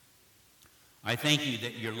 I thank you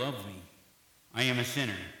that you love me. I am a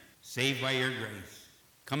sinner, saved by your grace.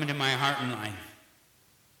 Come into my heart and life.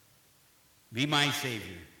 Be my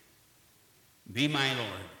Savior. Be my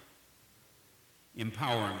Lord.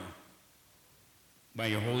 Empower me by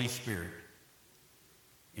your Holy Spirit.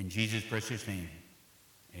 In Jesus' precious name,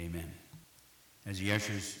 amen. As the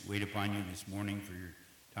ushers wait upon you this morning for your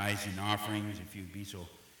tithes and offerings, if you'd be so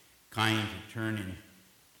kind to turn in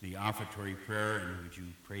the offertory prayer, and would you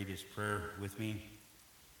pray this prayer with me?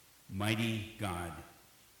 Mighty God,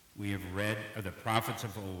 we have read of the prophets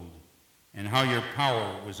of old, and how your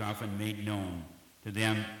power was often made known to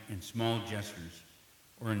them in small gestures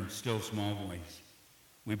or in still small voice.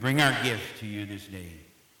 We bring our gift to you this day,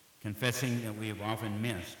 confessing that we have often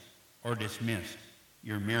missed or dismissed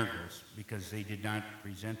your miracles because they did not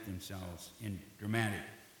present themselves in dramatic,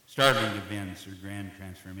 startling events or grand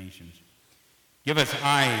transformations. Give us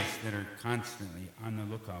eyes that are constantly on the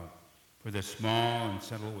lookout for the small and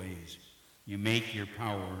subtle ways you make your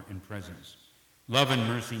power and presence, love and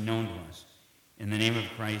mercy known to us. In the name of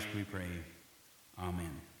Christ we pray.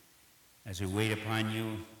 Amen. As we wait upon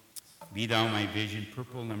you, be thou my vision,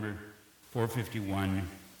 purple number 451,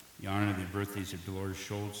 the honor of the birthdays of Dolores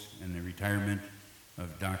Schultz and the retirement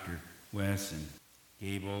of Dr. Wes and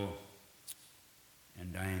Gable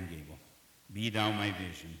and Diane Gable. Be thou my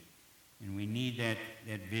vision. And we need that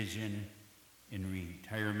vision in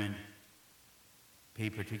retirement. Pay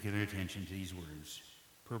particular attention to these words.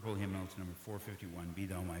 Purple hymnals number 451, Be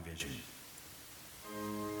thou my vision.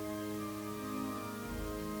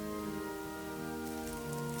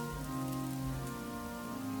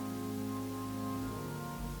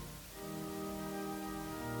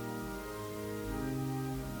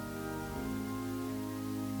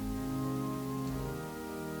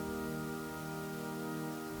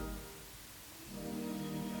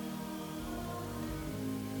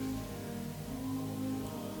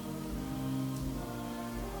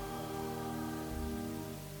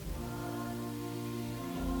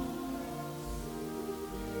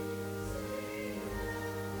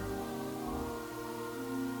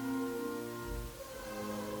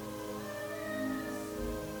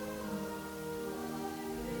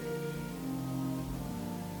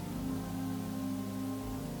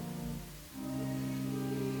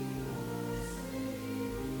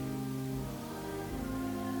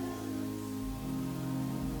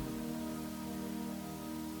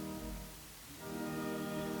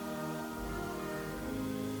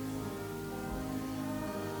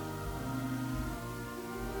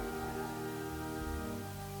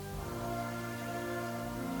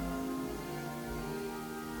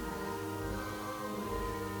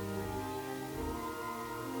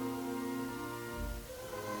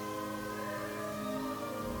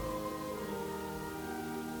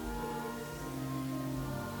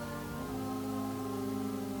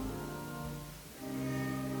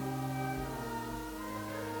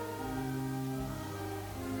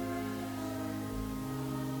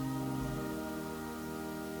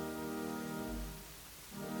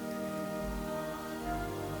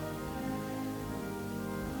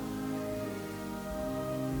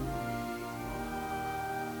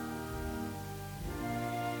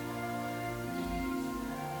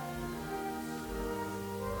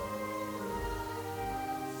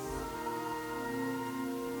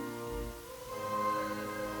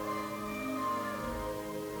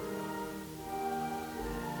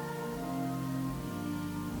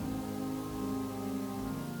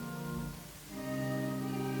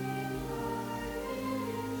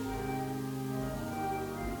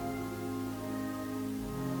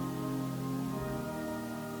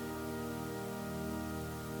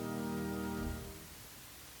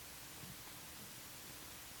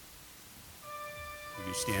 Would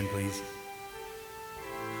you stand, please?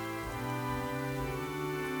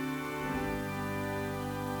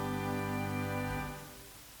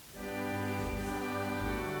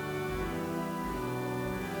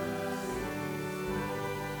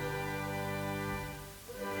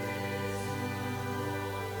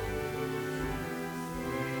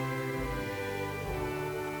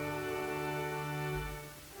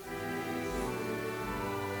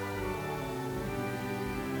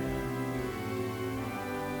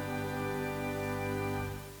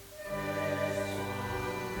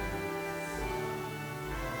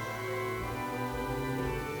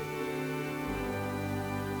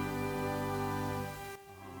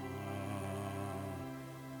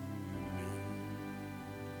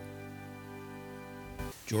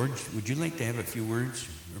 George, would you like to have a few words,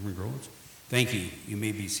 Reverend Groves? Thank you. You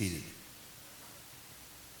may be seated.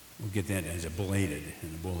 We'll get that as a belated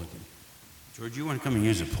in the bulletin. George, you want to come and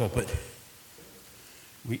use the pulpit?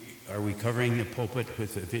 Are we covering the pulpit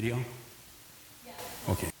with a video? Yeah.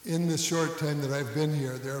 Okay. In the short time that I've been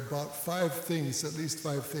here, there are about at least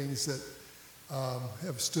five things that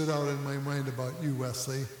have stood out in my mind about you,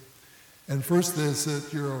 Wesley. And first is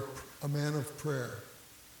that you're a man of prayer.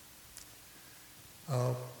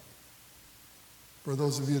 For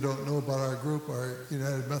those of you who don't know about our group, our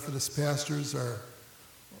United Methodist pastors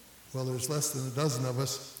there's less than a dozen of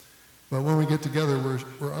us, but when we get together,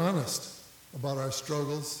 we're honest about our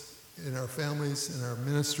struggles in our families, in our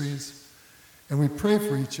ministries, and we pray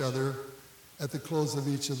for each other at the close of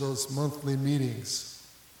each of those monthly meetings.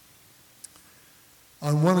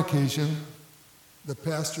 On one occasion, the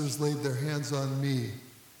pastors laid their hands on me,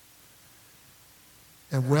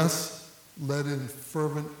 and Wes led in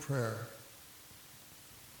fervent prayer.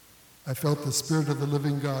 I felt the Spirit of the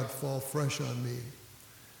living God fall fresh on me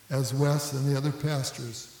as Wes and the other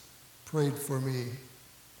pastors prayed for me.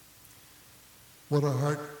 What a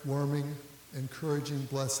heartwarming, encouraging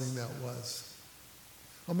blessing that was.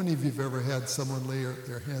 How many of you have ever had someone lay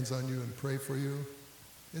their hands on you and pray for you?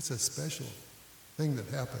 It's a special thing that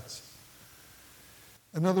happens.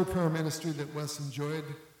 Another prayer ministry that Wes enjoyed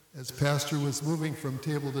as pastor was moving from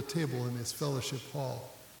table to table in his fellowship hall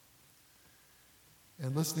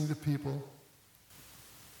and listening to people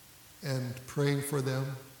and praying for them.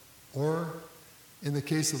 Or, in the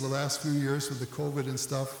case of the last few years with the COVID and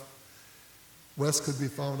stuff, Wes could be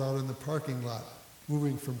found out in the parking lot,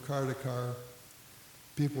 moving from car to car,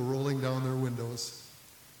 people rolling down their windows,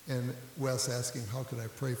 and Wes asking, "How can I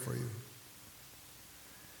pray for you?"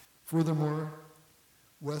 Furthermore,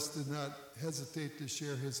 Wes did not hesitate to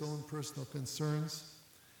share his own personal concerns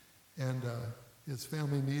and his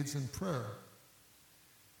family needs in prayer.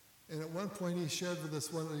 And at one point he shared with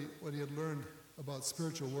us what he had learned about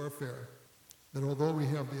spiritual warfare, that although we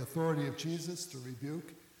have the authority of Jesus to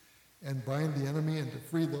rebuke and bind the enemy and to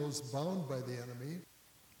free those bound by the enemy,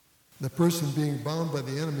 the person being bound by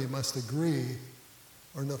the enemy must agree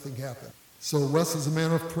or nothing happens. So Wes is a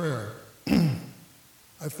man of prayer.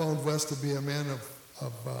 I found Wes to be a man of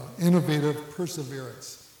innovative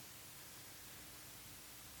perseverance.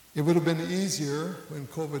 It would have been easier when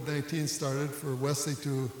COVID-19 started for Wesley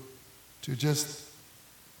to just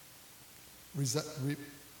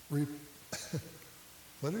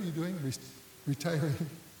what are you doing? Retiring?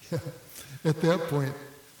 Yeah. At that point,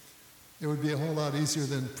 it would be a whole lot easier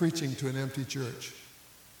than preaching to an empty church.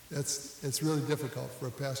 It's really difficult for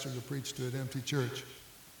a pastor to preach to an empty church.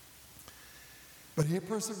 But he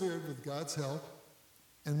persevered with God's help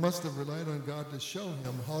and must have relied on God to show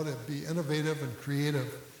him how to be innovative and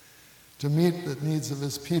creative to meet the needs of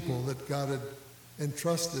his people that God had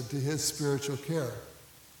entrusted to his spiritual care.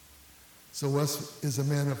 So Wes is a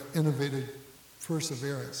man of innovative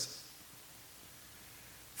perseverance.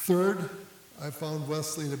 Third, I found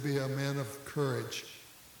Wesley to be a man of courage.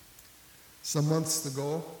 Some months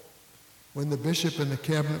ago, when the bishop and the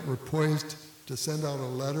cabinet were poised to send out a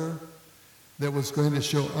letter that was going to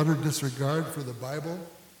show utter disregard for the Bible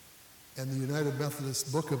and the United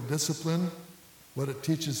Methodist Book of Discipline, what it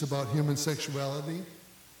teaches about human sexuality,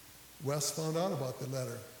 Wes found out about the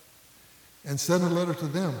letter and sent a letter to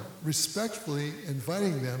them, respectfully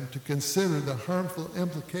inviting them to consider the harmful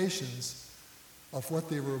implications of what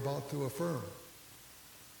they were about to affirm.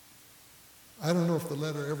 I don't know if the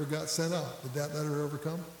letter ever got sent out. Did that letter ever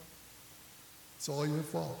come? It's all your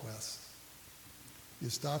fault, Wes. You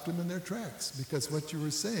stopped them in their tracks because what you were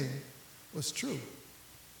saying was true.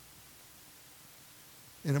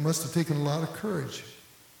 And it must have taken a lot of courage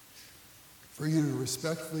for you to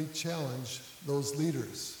respectfully challenge those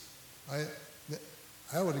leaders.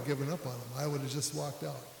 I would have given up on them. I would have just walked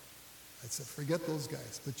out. I'd said, forget those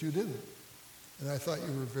guys, but you didn't. And I thought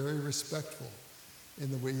you were very respectful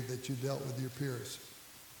in the way that you dealt with your peers,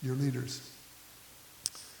 your leaders.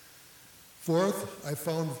 Fourth, I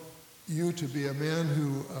found you to be a man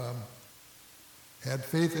who had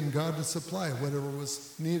faith in God to supply whatever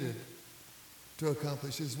was needed to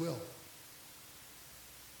accomplish his will.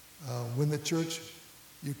 When the church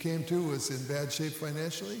you came to was in bad shape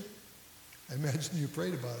financially, I imagine you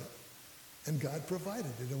prayed about it. And God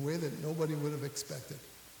provided in a way that nobody would have expected.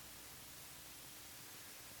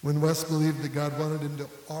 When Wes believed that God wanted him to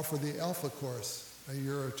offer the Alpha course a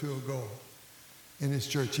year or two ago in his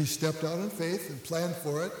church, he stepped out in faith and planned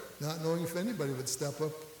for it, not knowing if anybody would step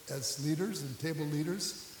up as leaders and table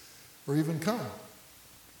leaders or even come.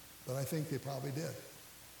 But I think they probably did.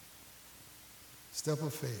 Step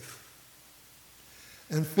of faith.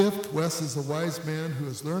 And fifth, Wes is a wise man who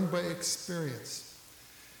has learned by experience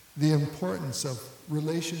the importance of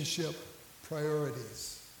relationship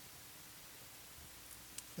priorities.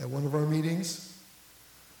 At one of our meetings,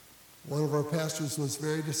 one of our pastors was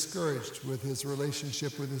very discouraged with his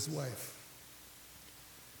relationship with his wife.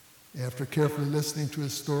 After carefully listening to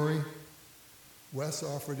his story, Wes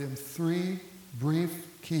offered him 3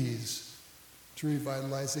 brief keys to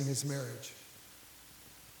revitalizing his marriage.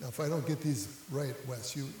 Now, if I don't get these right,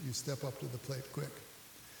 Wes, you step up to the plate quick.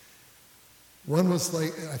 One was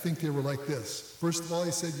like, I think they were like this. First of all,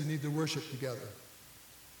 he said you need to worship together.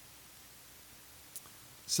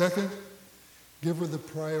 Second, give her the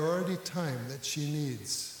priority time that she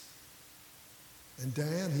needs. And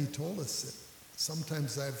Diane, he told us that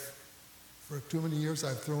sometimes for too many years,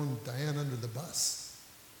 I've thrown Diane under the bus.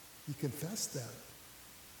 He confessed that.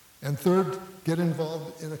 And third, get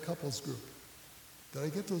involved in a couples group. Did I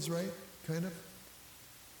get those right, kind of?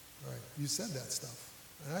 All right, you said that stuff,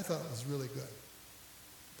 and I thought it was really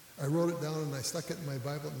good. I wrote it down and I stuck it in my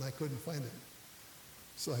Bible and I couldn't find it.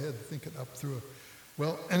 So I had to think it up through it.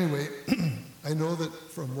 Well, anyway, I know that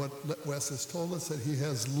from what Wes has told us that he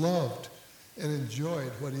has loved and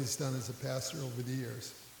enjoyed what he's done as a pastor over the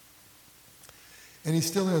years. And he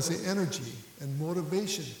still has the energy and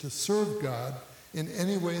motivation to serve God in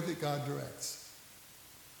any way that God directs.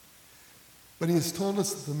 But he has told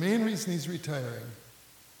us that the main reason he's retiring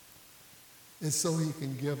is so he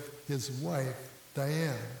can give his wife,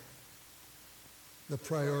 Diane, the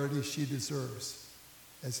priority she deserves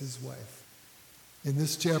as his wife. In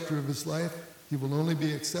this chapter of his life, he will only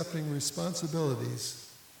be accepting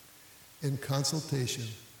responsibilities in consultation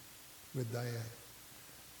with Diane.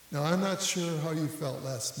 Now, I'm not sure how you felt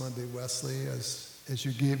last Monday, Wesley, as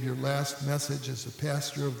you gave your last message as a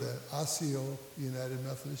pastor of the Osseo United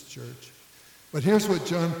Methodist Church. But here's what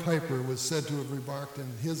John Piper was said to have remarked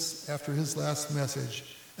after his last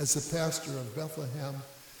message as the pastor of Bethlehem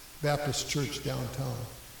Baptist Church downtown.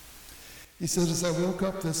 He said, as I woke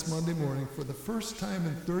up this Monday morning for the first time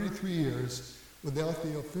in 33 years without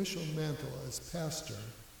the official mantle as pastor,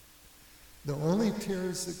 the only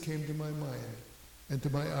tears that came to my mind and to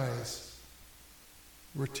my eyes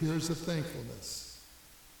were tears of thankfulness.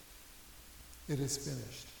 It is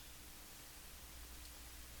finished.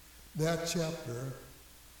 That chapter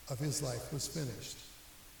of his life was finished.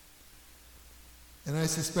 And I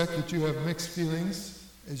suspect that you have mixed feelings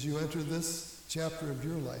as you enter this chapter of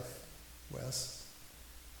your life, Wes.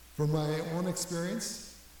 From my own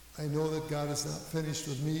experience, I know that God is not finished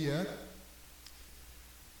with me yet.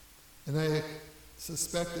 And I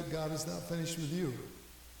suspect that God is not finished with you.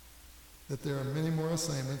 That there are many more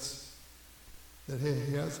assignments that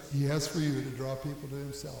he has for you to draw people to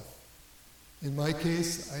himself. In my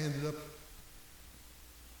case, I ended up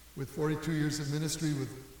with 42 years of ministry with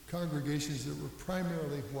congregations that were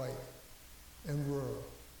primarily white and rural.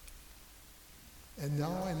 And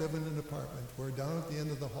now I live in an apartment where down at the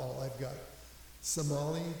end of the hall I've got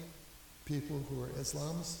Somali people who are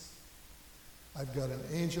Islams. I've got an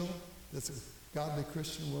angel that's a godly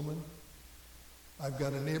Christian woman. I've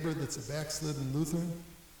got a neighbor that's a backslidden Lutheran.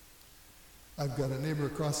 I've got a neighbor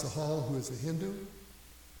across the hall who is a Hindu.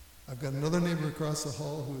 I've got another neighbor across the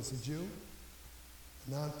hall who is a Jew,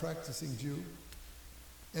 a non-practicing Jew.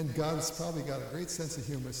 And God has probably got a great sense of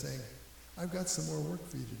humor saying, I've got some more work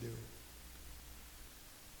for you to do.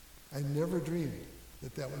 I never dreamed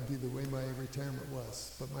that that would be the way my retirement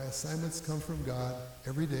was. But my assignments come from God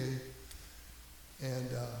every day and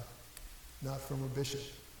not from a bishop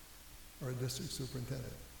or a district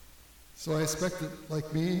superintendent. So I expect that,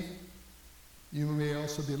 like me, you may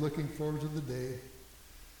also be looking forward to the day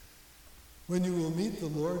when you will meet the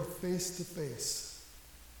Lord face to face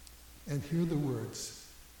and hear the words,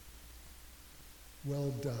 well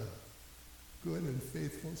done, good and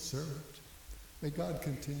faithful servant. May God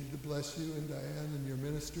continue to bless you and Diane and your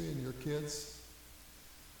ministry and your kids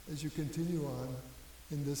as you continue on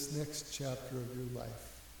in this next chapter of your life.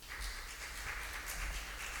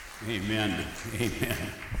 Amen. Amen.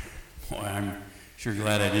 Boy, I'm sure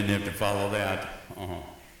glad I didn't have to follow that. Oh,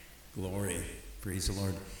 glory. Praise the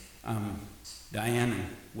Lord. Diane and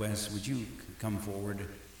Wes, would you come forward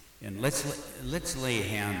and let's lay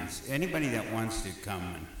hands. Anybody that wants to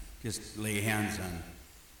come and just lay hands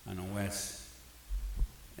on Wes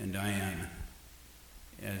and Diane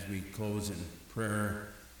as we close in prayer.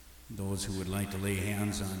 Those who would like to lay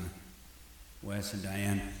hands on Wes and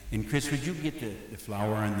Diane. And Chris, would you get the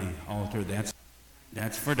flower on the altar?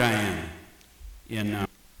 That's for Diane. And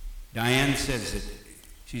Diane says that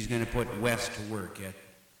she's going to put Wes to work at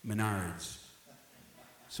Menards.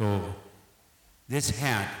 So this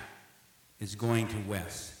hat is going to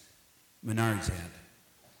Wes, Menard's hat.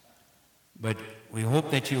 But we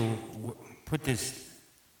hope that you'll put this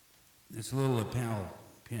little lapel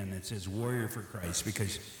pin that says Warrior for Christ,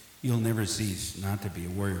 because you'll never cease not to be a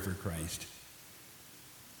warrior for Christ.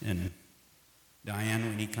 And Diane,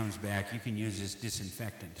 when he comes back, you can use this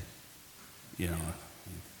disinfectant. You know,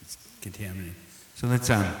 it's contaminated. So let's,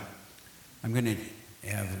 I'm going to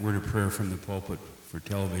have a word of prayer from the pulpit for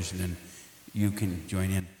television, and you can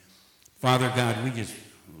join in. Father God, we just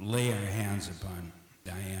lay our hands upon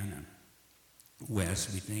Diane and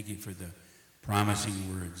Wes. We thank you for the promising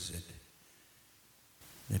words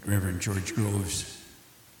that Reverend George Groves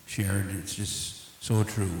shared. It's just so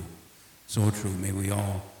true, so true. May we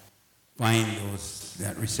all find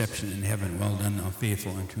that reception in heaven. Well done, thou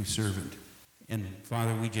faithful and true servant. And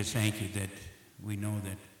Father, we just thank you that we know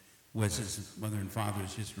that Wes's mother and father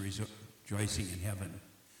is just rejoicing in heaven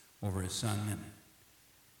over his son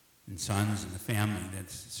and sons and the family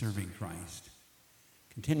that's serving Christ.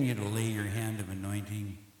 Continue to lay your hand of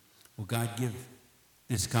anointing. Will God give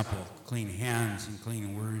this couple clean hands and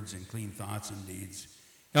clean words and clean thoughts and deeds.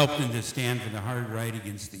 Help them to stand for the hard right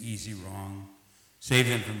against the easy wrong. Save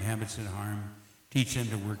them from habits that harm. Teach them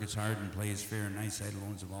to work as hard and play as fair and nice sight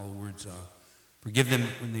alone of all the words of. Forgive them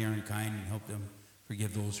when they are unkind and help them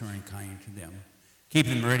forgive those who are unkind to them. Keep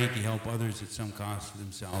them ready to help others at some cost to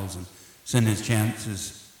themselves, and send us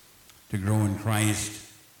chances to grow in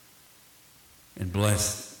Christ and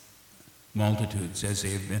bless multitudes as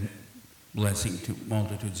they have been blessing to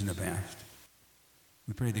multitudes in the past.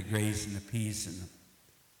 We pray the grace and the peace and the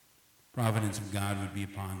providence of God would be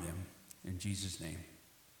upon them. In Jesus' name,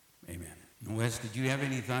 amen. Wes, did you have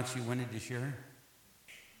any thoughts you wanted to share?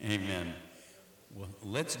 Amen. Well,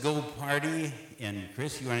 let's go party. And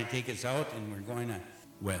Chris, you want to take us out? And we're going to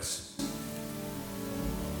Wes.